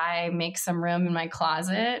I make some room in my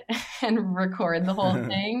closet and record the whole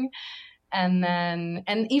thing. And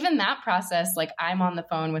even that process, like I'm on the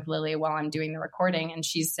phone with Lily while I'm doing the recording, and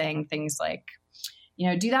she's saying things like,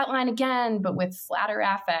 do that line again, but with flatter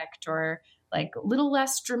affect, or like a little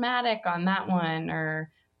less dramatic on that one, or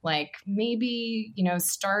like maybe,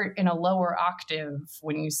 start in a lower octave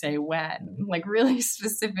when you say when, like really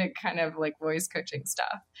specific kind of like voice coaching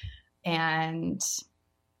stuff. And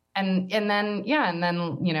then,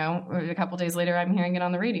 a couple days later, I'm hearing it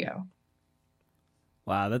on the radio.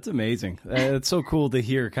 Wow, that's amazing. It's so cool to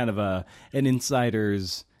hear kind of an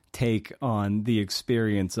insider's take on the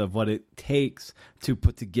experience of what it takes to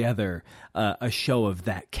put together a show of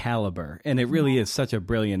that caliber. And it really is such a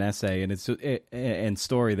brilliant essay, and and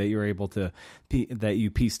story that you're able to that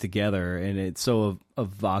you piece together, and it's so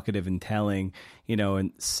evocative and telling,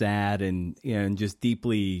 and sad, and and just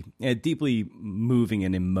deeply moving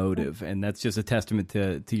and emotive. And that's just a testament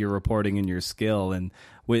to your reporting and your skill, and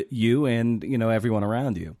with you and everyone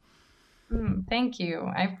around you. Thank you.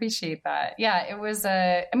 I appreciate that. Yeah, it was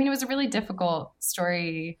a really difficult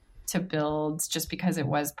story to build just because it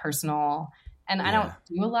was personal. And I don't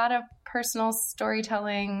do a lot of personal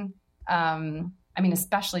storytelling.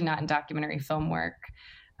 Especially not in documentary film work.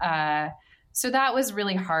 So that was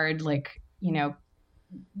really hard. Like,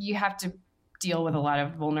 you have to deal with a lot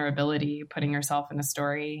of vulnerability putting yourself in a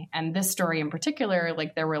story. And this story in particular,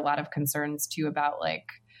 like there were a lot of concerns too about like,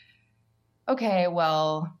 okay,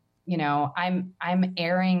 well, I'm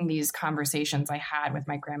airing these conversations I had with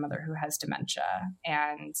my grandmother who has dementia.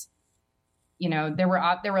 And, there were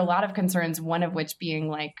a lot of concerns, one of which being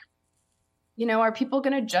like, are people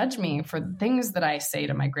going to judge me for things that I say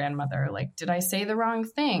to my grandmother? Like, did I say the wrong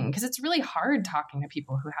thing? Because it's really hard talking to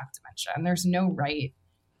people who have dementia, and there's no right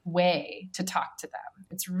way to talk to them.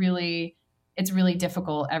 It's really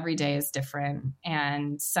difficult. Every day is different.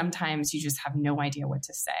 And sometimes you just have no idea what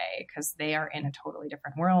to say because they are in a totally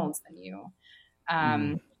different world than you.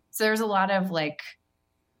 So there's a lot of like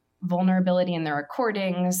vulnerability in the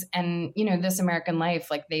recordings, and, This American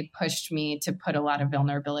Life, like they pushed me to put a lot of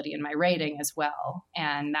vulnerability in my writing as well.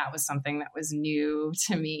 And that was something that was new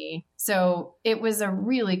to me. So it was a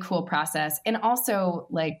really cool process. And also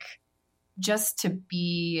like just to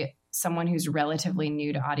be someone who's relatively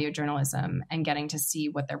new to audio journalism and getting to see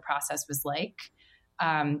what their process was like,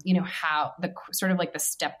 how the sort of like the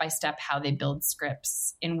step-by-step, how they build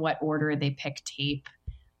scripts, in what order they pick tape,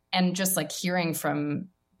 and just like hearing from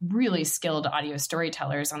really skilled audio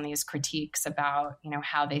storytellers on these critiques about,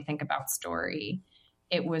 how they think about story.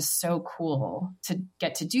 It was so cool to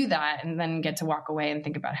get to do that and then get to walk away and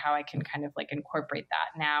think about how I can kind of like incorporate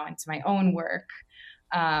that now into my own work.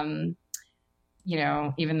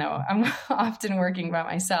 even though I'm often working by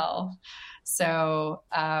myself. So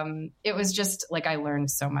it was just like I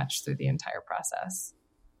learned so much through the entire process.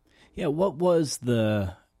 Yeah, what was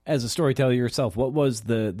as a storyteller yourself, what was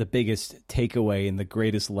the biggest takeaway and the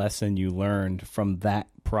greatest lesson you learned from that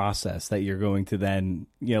process that you're going to then,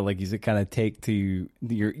 like you said, kind of take to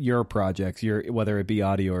your projects, whether it be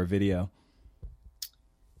audio or video?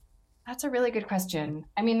 That's a really good question.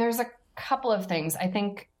 I mean, there's a couple of things. I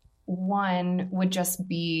think one would just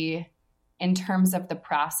be in terms of the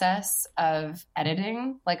process of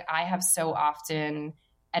editing. Like I have so often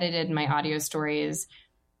edited my audio stories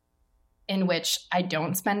in which I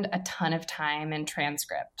don't spend a ton of time in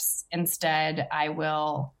transcripts. Instead, I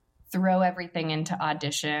will throw everything into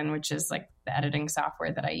Audition, which is like the editing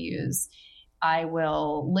software that I use. I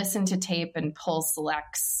will listen to tape and pull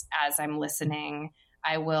selects as I'm listening.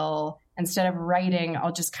 I will, instead of writing,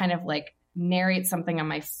 I'll just kind of like narrate something on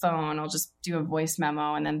my phone. I'll just do a voice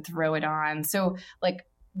memo and then throw it on. So like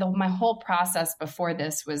my whole process before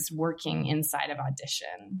this was working inside of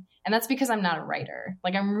Audition. And that's because I'm not a writer.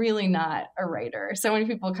 Like I'm really not a writer. So many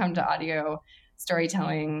people come to audio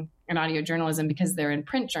storytelling and audio journalism because they're in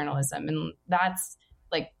print journalism. And that's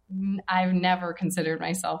like, I've never considered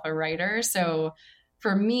myself a writer. So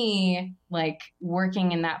for me, like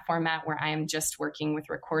working in that format where I am just working with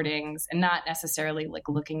recordings and not necessarily like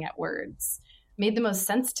looking at words made the most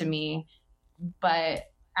sense to me. But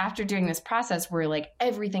after doing this process where like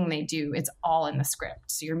everything they do, it's all in the script.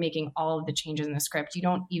 So you're making all of the changes in the script. You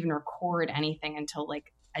don't even record anything until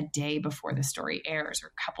like a day before the story airs or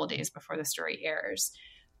a couple of days before the story airs.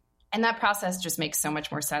 And that process just makes so much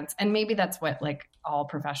more sense. And maybe that's what like all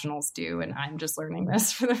professionals do. And I'm just learning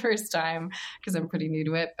this for the first time because I'm pretty new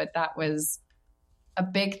to it. But that was a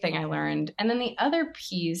big thing I learned. And then the other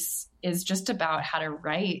piece is just about how to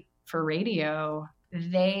write for radio.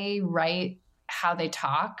 They write how they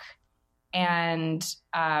talk. And,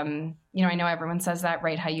 I know everyone says that,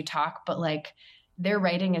 write how you talk, but like their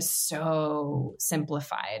writing is so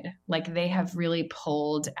simplified. Like they have really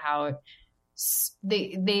pulled out,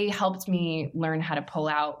 they helped me learn how to pull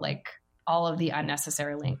out like all of the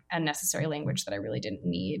unnecessary language that I really didn't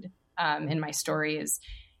need in my stories,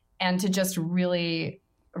 and to just really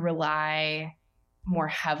rely more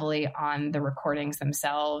heavily on the recordings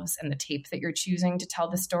themselves and the tape that you're choosing to tell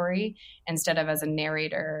the story instead of as a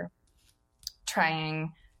narrator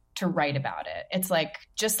trying to write about it. It's like,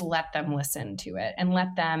 just let them listen to it and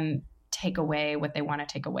let them take away what they want to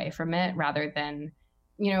take away from it rather than,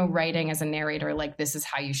 writing as a narrator, like this is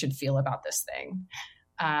how you should feel about this thing.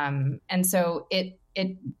 And so I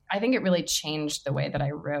think it really changed the way that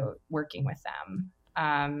I wrote working with them,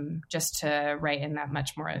 just to write in that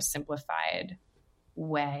much more simplified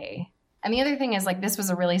way. And the other thing is like, this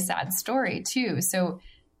was a really sad story too. So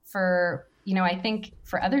I think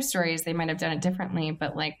for other stories, they might've done it differently,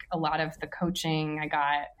 but like a lot of the coaching I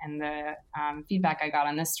got and the feedback I got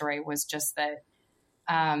on this story was just that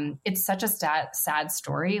it's such a sad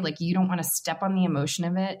story. Like you don't want to step on the emotion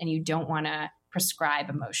of it and you don't want to prescribe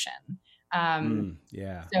emotion.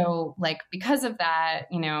 So like, because of that,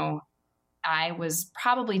 I was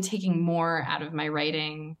probably taking more out of my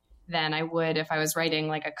writing than I would if I was writing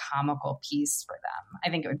like a comical piece for them. I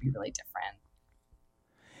think it would be really different.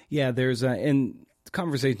 Yeah, there's in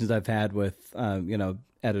conversations I've had with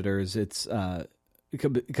editors, it's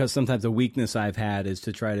because sometimes a weakness I've had is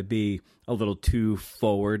to try to be a little too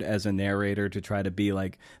forward as a narrator, to try to be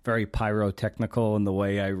like very pyrotechnical in the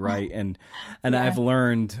way I write, and yeah. I've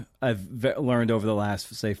learned over the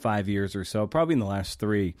last, say, 5 years or so, probably in the last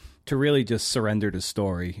 3, to really just surrender to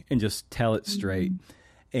story and just tell it straight. Mm-hmm.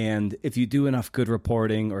 And if you do enough good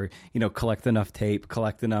reporting or, collect enough tape,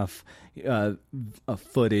 collect enough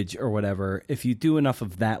footage or whatever, if you do enough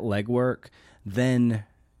of that legwork, then,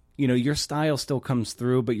 your style still comes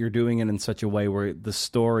through, but you're doing it in such a way where the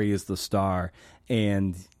story is the star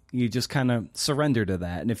and you just kind of surrender to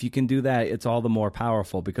that. And if you can do that, it's all the more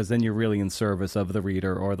powerful because then you're really in service of the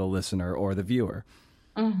reader or the listener or the viewer.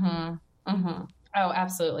 Mm-hmm. Mm-hmm. Oh,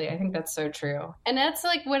 absolutely. I think that's so true. And that's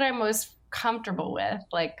like what I'm most comfortable with.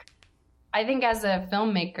 Like, I think as a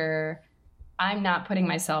filmmaker, I'm not putting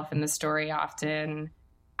myself in the story often.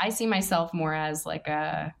 I see myself more as like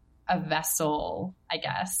a vessel, I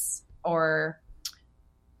guess, or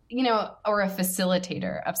a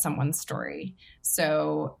facilitator of someone's story.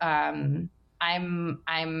 So and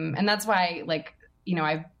that's why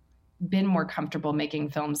I've been more comfortable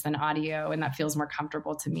making films than audio, and that feels more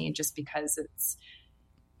comfortable to me just because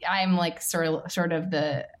I'm like sort of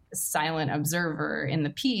the silent observer in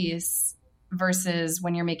the piece, versus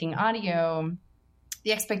when you're making audio,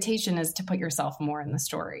 the expectation is to put yourself more in the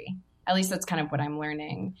story. At least that's kind of what I'm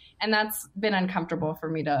learning. And that's been uncomfortable for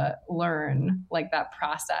me to learn, like that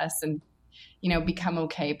process, and, become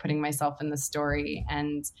okay putting myself in the story.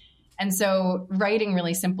 And so writing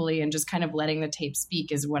really simply and just kind of letting the tape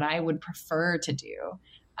speak is what I would prefer to do.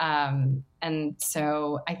 And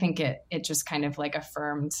so I think it just kind of like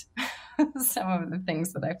affirmed some of the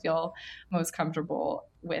things that I feel most comfortable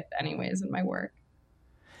with anyways in my work.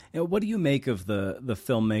 What do you make of the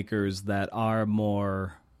filmmakers that are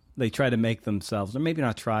more, they try to make themselves, or maybe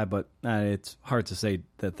not try, but it's hard to say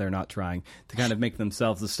that they're not trying to kind of make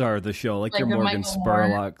themselves the star of the show, like your Morgan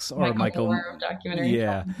Spurlocks or Michael Moore documentary.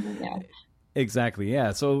 Yeah. Exactly.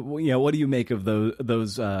 Yeah. So, what do you make of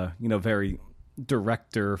those very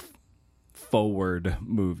director forward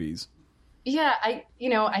movies? Yeah,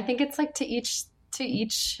 I think it's like to each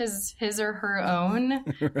his or her own.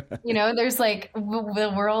 Right. There's like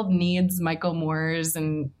the world needs Michael Moores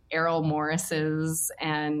and Errol Morrises,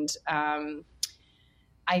 and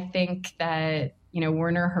I think that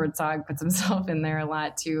Werner Herzog puts himself in there a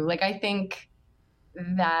lot too. Like, I think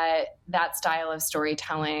that style of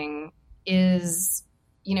storytelling is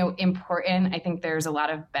important. I think there's a lot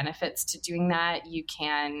of benefits to doing that. You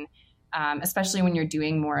can, especially when you're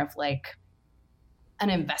doing more of like an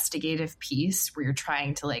investigative piece where you're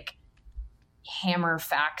trying to like hammer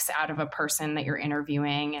facts out of a person that you're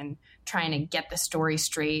interviewing and trying to get the story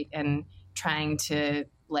straight and trying to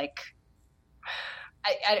like,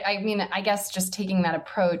 I guess just taking that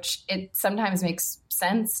approach, it sometimes makes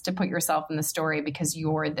sense to put yourself in the story because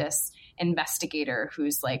you're this investigator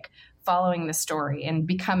who's like following the story, and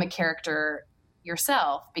become a character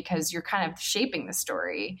yourself because you're kind of shaping the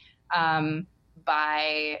story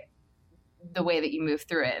by the way that you move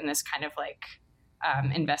through it in this kind of like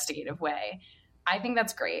investigative way. I think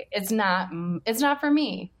that's great. It's not for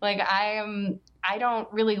me. Like I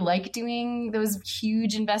don't really like doing those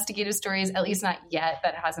huge investigative stories, at least not yet.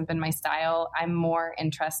 That hasn't been my style. I'm more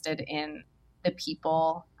interested in the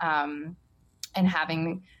people and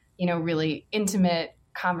having, really intimate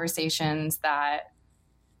conversations that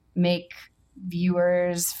make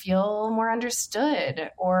viewers feel more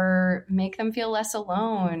understood or make them feel less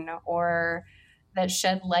alone, or that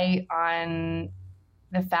shed light on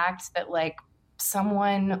the fact that like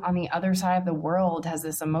someone on the other side of the world has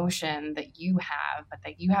this emotion that you have, but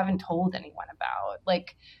that you haven't told anyone about.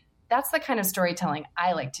 Like, that's the kind of storytelling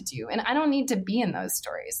I like to do. And I don't need to be in those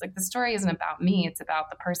stories. Like, the story isn't about me. It's about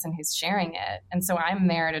the person who's sharing it. And so I'm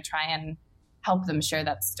there to try and help them share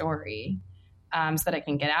that story so that I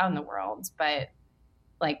can get out in the world. But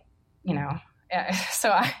like, for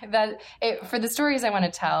the stories I want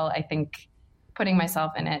to tell, I think putting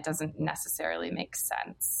myself in it doesn't necessarily make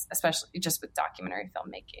sense, especially just with documentary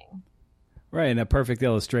filmmaking. Right, and a perfect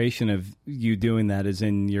illustration of you doing that is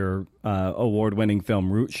in your award-winning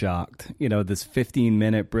film Root Shocked. This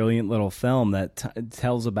 15-minute brilliant little film that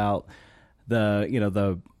tells about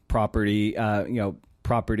the property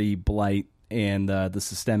blight and the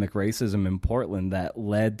systemic racism in Portland that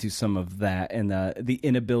led to some of that, and the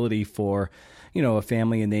inability for a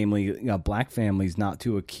family, and namely black families, not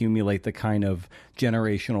to accumulate the kind of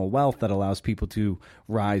generational wealth that allows people to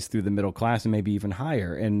rise through the middle class and maybe even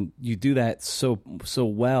higher. And you do that so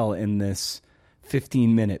well in this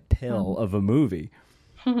 15-minute pill of a movie.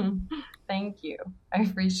 Thank you. I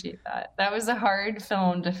appreciate that. That was a hard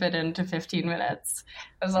film to fit into 15 minutes.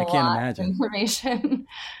 It was a lot of information.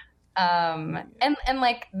 And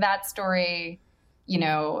like that story,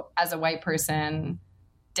 as a white person,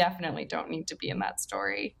 definitely don't need to be in that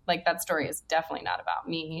story. Like, that story is definitely not about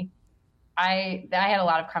me. I had a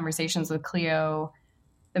lot of conversations with Cleo,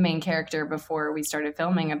 the main character, before we started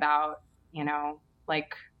filming about,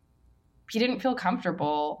 like, he didn't feel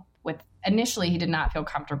comfortable with, initially he did not feel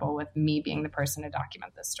comfortable with me being the person to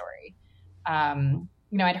document this story.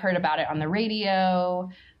 I'd heard about it on the radio.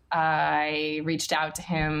 I reached out to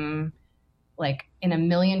him like in a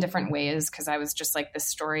million different ways because I was just like, this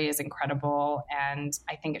story is incredible and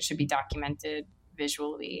I think it should be documented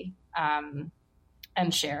visually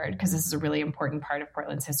and shared, because this is a really important part of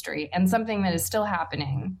Portland's history and something that is still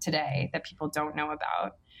happening today that people don't know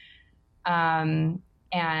about. And,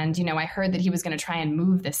 I heard that he was going to try and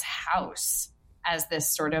move this house as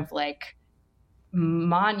this sort of like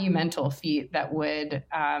monumental feat that would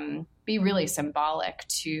be really symbolic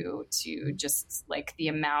to just like the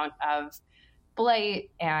amount of blight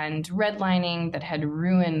and redlining that had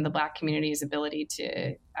ruined the Black community's ability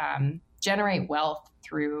to generate wealth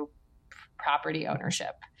through property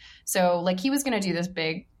ownership. So like, he was going to do this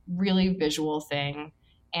big, really visual thing,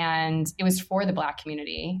 and it was for the Black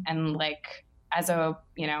community. And like, as a,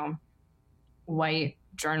 white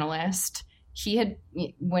journalist,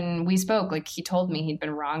 when we spoke, like he told me he'd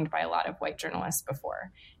been wronged by a lot of white journalists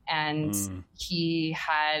before. And he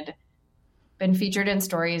had been featured in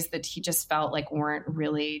stories that he just felt like weren't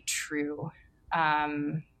really true.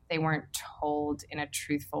 They weren't told in a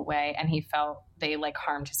truthful way. And he felt they like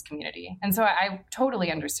harmed his community. And so I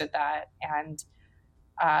totally understood that. And,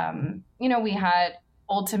 we had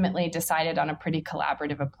ultimately decided on a pretty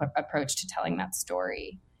collaborative approach to telling that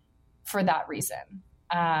story for that reason.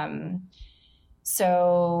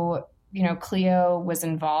 So, Cleo was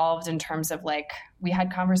involved in terms of like, we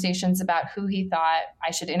had conversations about who he thought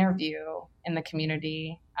I should interview in the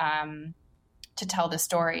community to tell the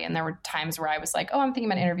story. And there were times where I was like, oh, I'm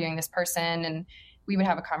thinking about interviewing this person. And we would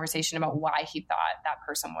have a conversation about why he thought that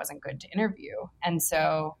person wasn't good to interview. And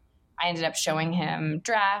so I ended up showing him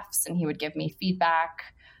drafts and he would give me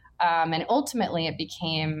feedback. And ultimately it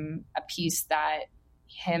became a piece that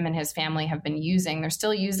him and his family have been using. They're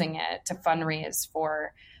still using it to fundraise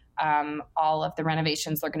for all of the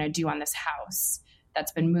renovations they're going to do on this house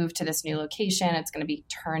that's been moved to this new location. It's going to be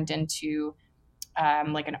turned into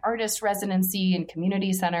like an artist residency and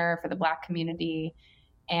community center for the Black community.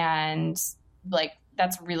 And like,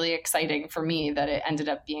 that's really exciting for me that it ended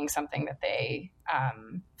up being something that they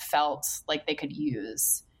felt like they could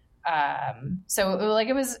use. So like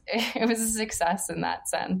it was a success in that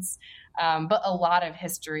sense. But a lot of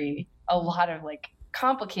history, a lot of like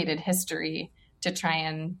complicated history to try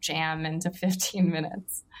and jam into 15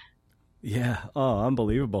 minutes. Yeah. Oh,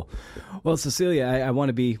 unbelievable. Well, Cecilia, I want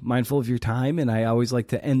to be mindful of your time, and I always like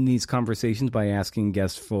to end these conversations by asking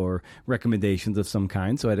guests for recommendations of some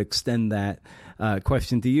kind. So I'd extend that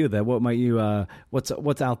question to you. That what might you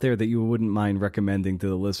what's out there that you wouldn't mind recommending to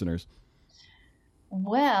the listeners?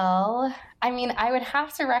 Well, I mean, I would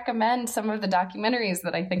have to recommend some of the documentaries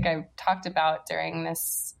that I think I've talked about during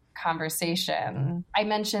this conversation. I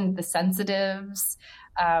mentioned The Sensitives,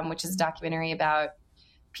 which is a documentary about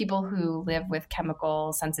people who live with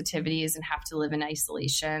chemical sensitivities and have to live in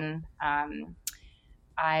isolation.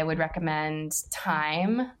 I would recommend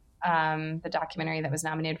Time, the documentary that was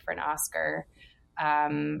nominated for an Oscar,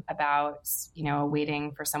 about,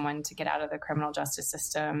 waiting for someone to get out of the criminal justice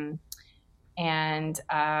system. And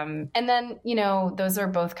then, those are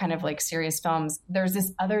both kind of like serious films. There's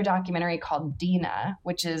this other documentary called Dina,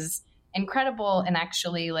 which is incredible. And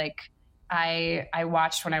actually like, I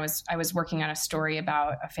watched when I was working on a story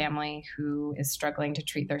about a family who is struggling to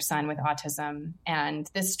treat their son with autism. And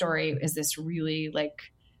this story is this really like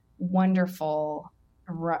wonderful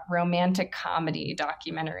romantic comedy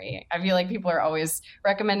documentary. I feel like people are always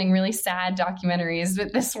recommending really sad documentaries,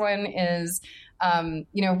 but this one is,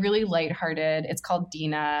 really lighthearted. It's called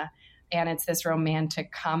Dina, and it's this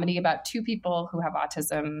romantic comedy about two people who have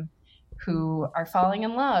autism who are falling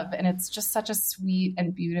in love. And it's just such a sweet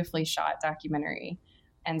and beautifully shot documentary.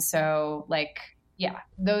 And so like, yeah,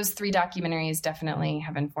 those three documentaries definitely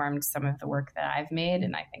have informed some of the work that I've made.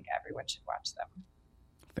 And I think everyone should watch them.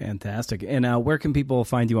 Fantastic. And where can people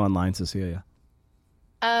find you online, Cecilia?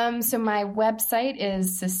 So my website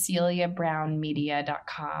is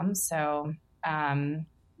ceciliabrownmedia.com. So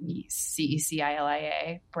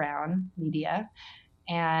Cecilia Brown Media.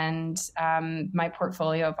 And my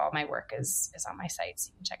portfolio of all my work is on my site, so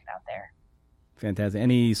you can check it out there. Fantastic.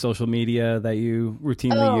 Any social media that you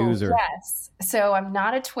routinely use? Or? Yes. So I'm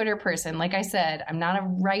not a Twitter person. Like I said, I'm not a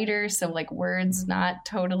writer, so like words not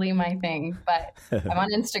totally my thing. But I'm on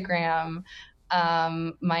Instagram.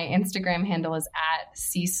 My Instagram handle is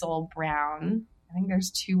 @Cecil_Brown. I think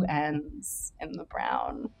there's 2 N's in the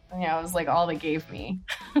Brown. It was like all they gave me.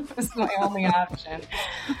 It was my only option.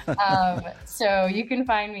 So you can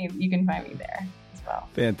find me there as well.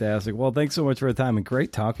 Fantastic. Well, thanks so much for the time, and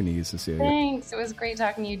great talking to you, Cecilia. Thanks. It was great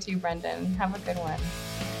talking to you too, Brendan. Have a good one.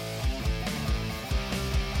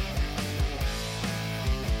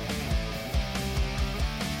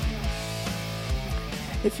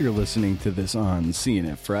 If you're listening to this on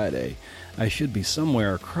CNN Friday, I should be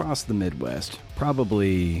somewhere across the Midwest,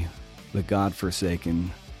 probably the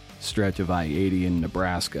godforsaken stretch of I-80 in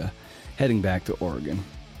Nebraska, heading back to Oregon.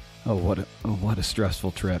 Oh, what a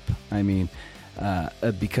stressful trip. I mean,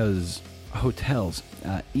 because hotels,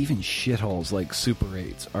 even shitholes like Super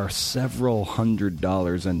 8s, are several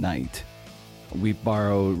 $100s a night. We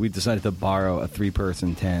decided to borrow a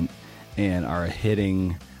 3-person tent and are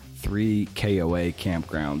hitting 3 KOA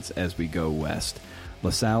campgrounds as we go west.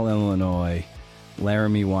 LaSalle, Illinois,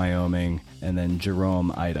 Laramie, Wyoming, and then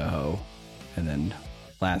Jerome, Idaho. And then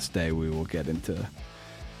last day we will get into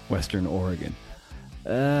Western Oregon.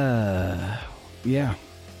 Yeah.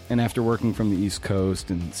 And after working from the East Coast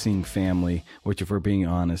and seeing family, which if we're being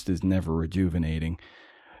honest is never rejuvenating,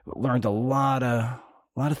 learned a lot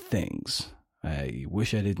of things I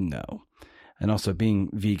wish I didn't know. And also being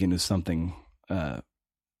vegan is something,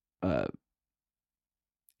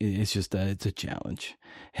 it's just, it's a challenge.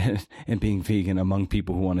 And being vegan among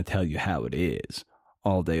people who want to tell you how it is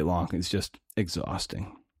all day long is just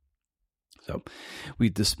exhausting. So we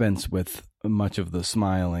dispense with much of the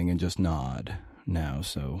smiling and just nod now.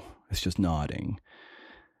 So it's just nodding.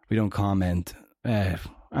 We don't comment. I'll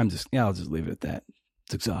just leave it at that.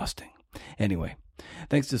 It's exhausting. Anyway,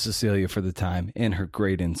 thanks to Cecilia for the time and her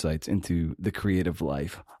great insights into the creative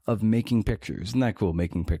life of making pictures. Isn't that cool,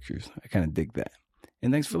 making pictures? I kind of dig that.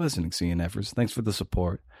 And thanks for listening, CNFers. Thanks for the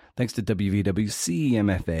support. Thanks to WVWCMFA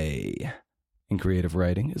in creative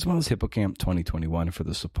writing, as well as Hippocamp 2021 for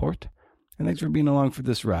the support. And thanks for being along for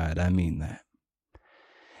this ride. I mean that.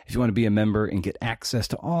 If you want to be a member and get access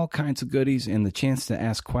to all kinds of goodies and the chance to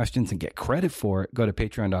ask questions and get credit for it, go to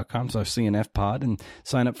patreon.com/CNFpod and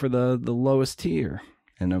sign up for the lowest tier.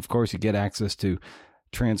 And of course, you get access to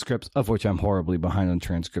transcripts, of which I'm horribly behind on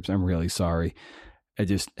transcripts. I'm really sorry. I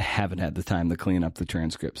just haven't had the time to clean up the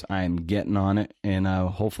transcripts. I'm getting on it, and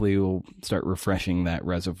hopefully we'll start refreshing that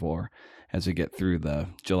reservoir as we get through the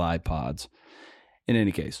July pods. In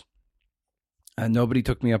any case, nobody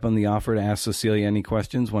took me up on the offer to ask Cecilia any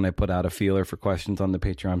questions when I put out a feeler for questions on the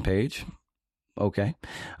Patreon page. Okay.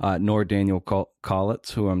 Nor Daniel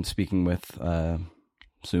Collitz, who I'm speaking with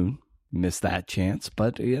soon. Missed that chance,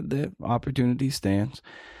 but the opportunity stands.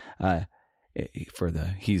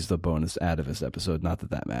 He's the bonus Atavist episode. Not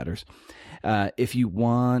that matters. If you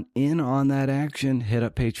want in on that action, hit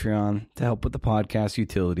up Patreon to help with the podcast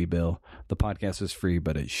utility bill. The podcast is free,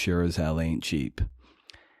 but it sure as hell ain't cheap.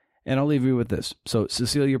 And I'll leave you with this. So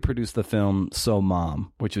Cecilia produced the film So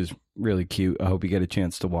Mom, which is really cute. I hope you get a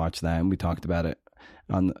chance to watch that. And we talked about it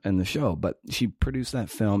in the show. But she produced that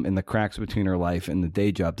film in the cracks between her life and the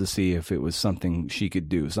day job to see if it was something she could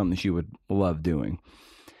do, something she would love doing.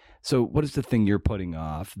 So what is the thing you're putting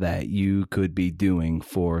off that you could be doing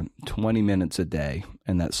for 20 minutes a day,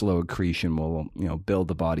 and that slow accretion will, build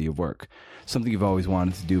the body of work? Something you've always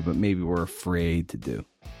wanted to do, but maybe were afraid to do.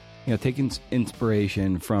 Take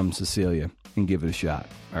inspiration from Cecilia and give it a shot.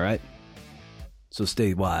 All right? So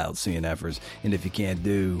stay wild, CNFers. And if you can't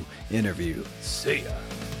do, interview. See ya.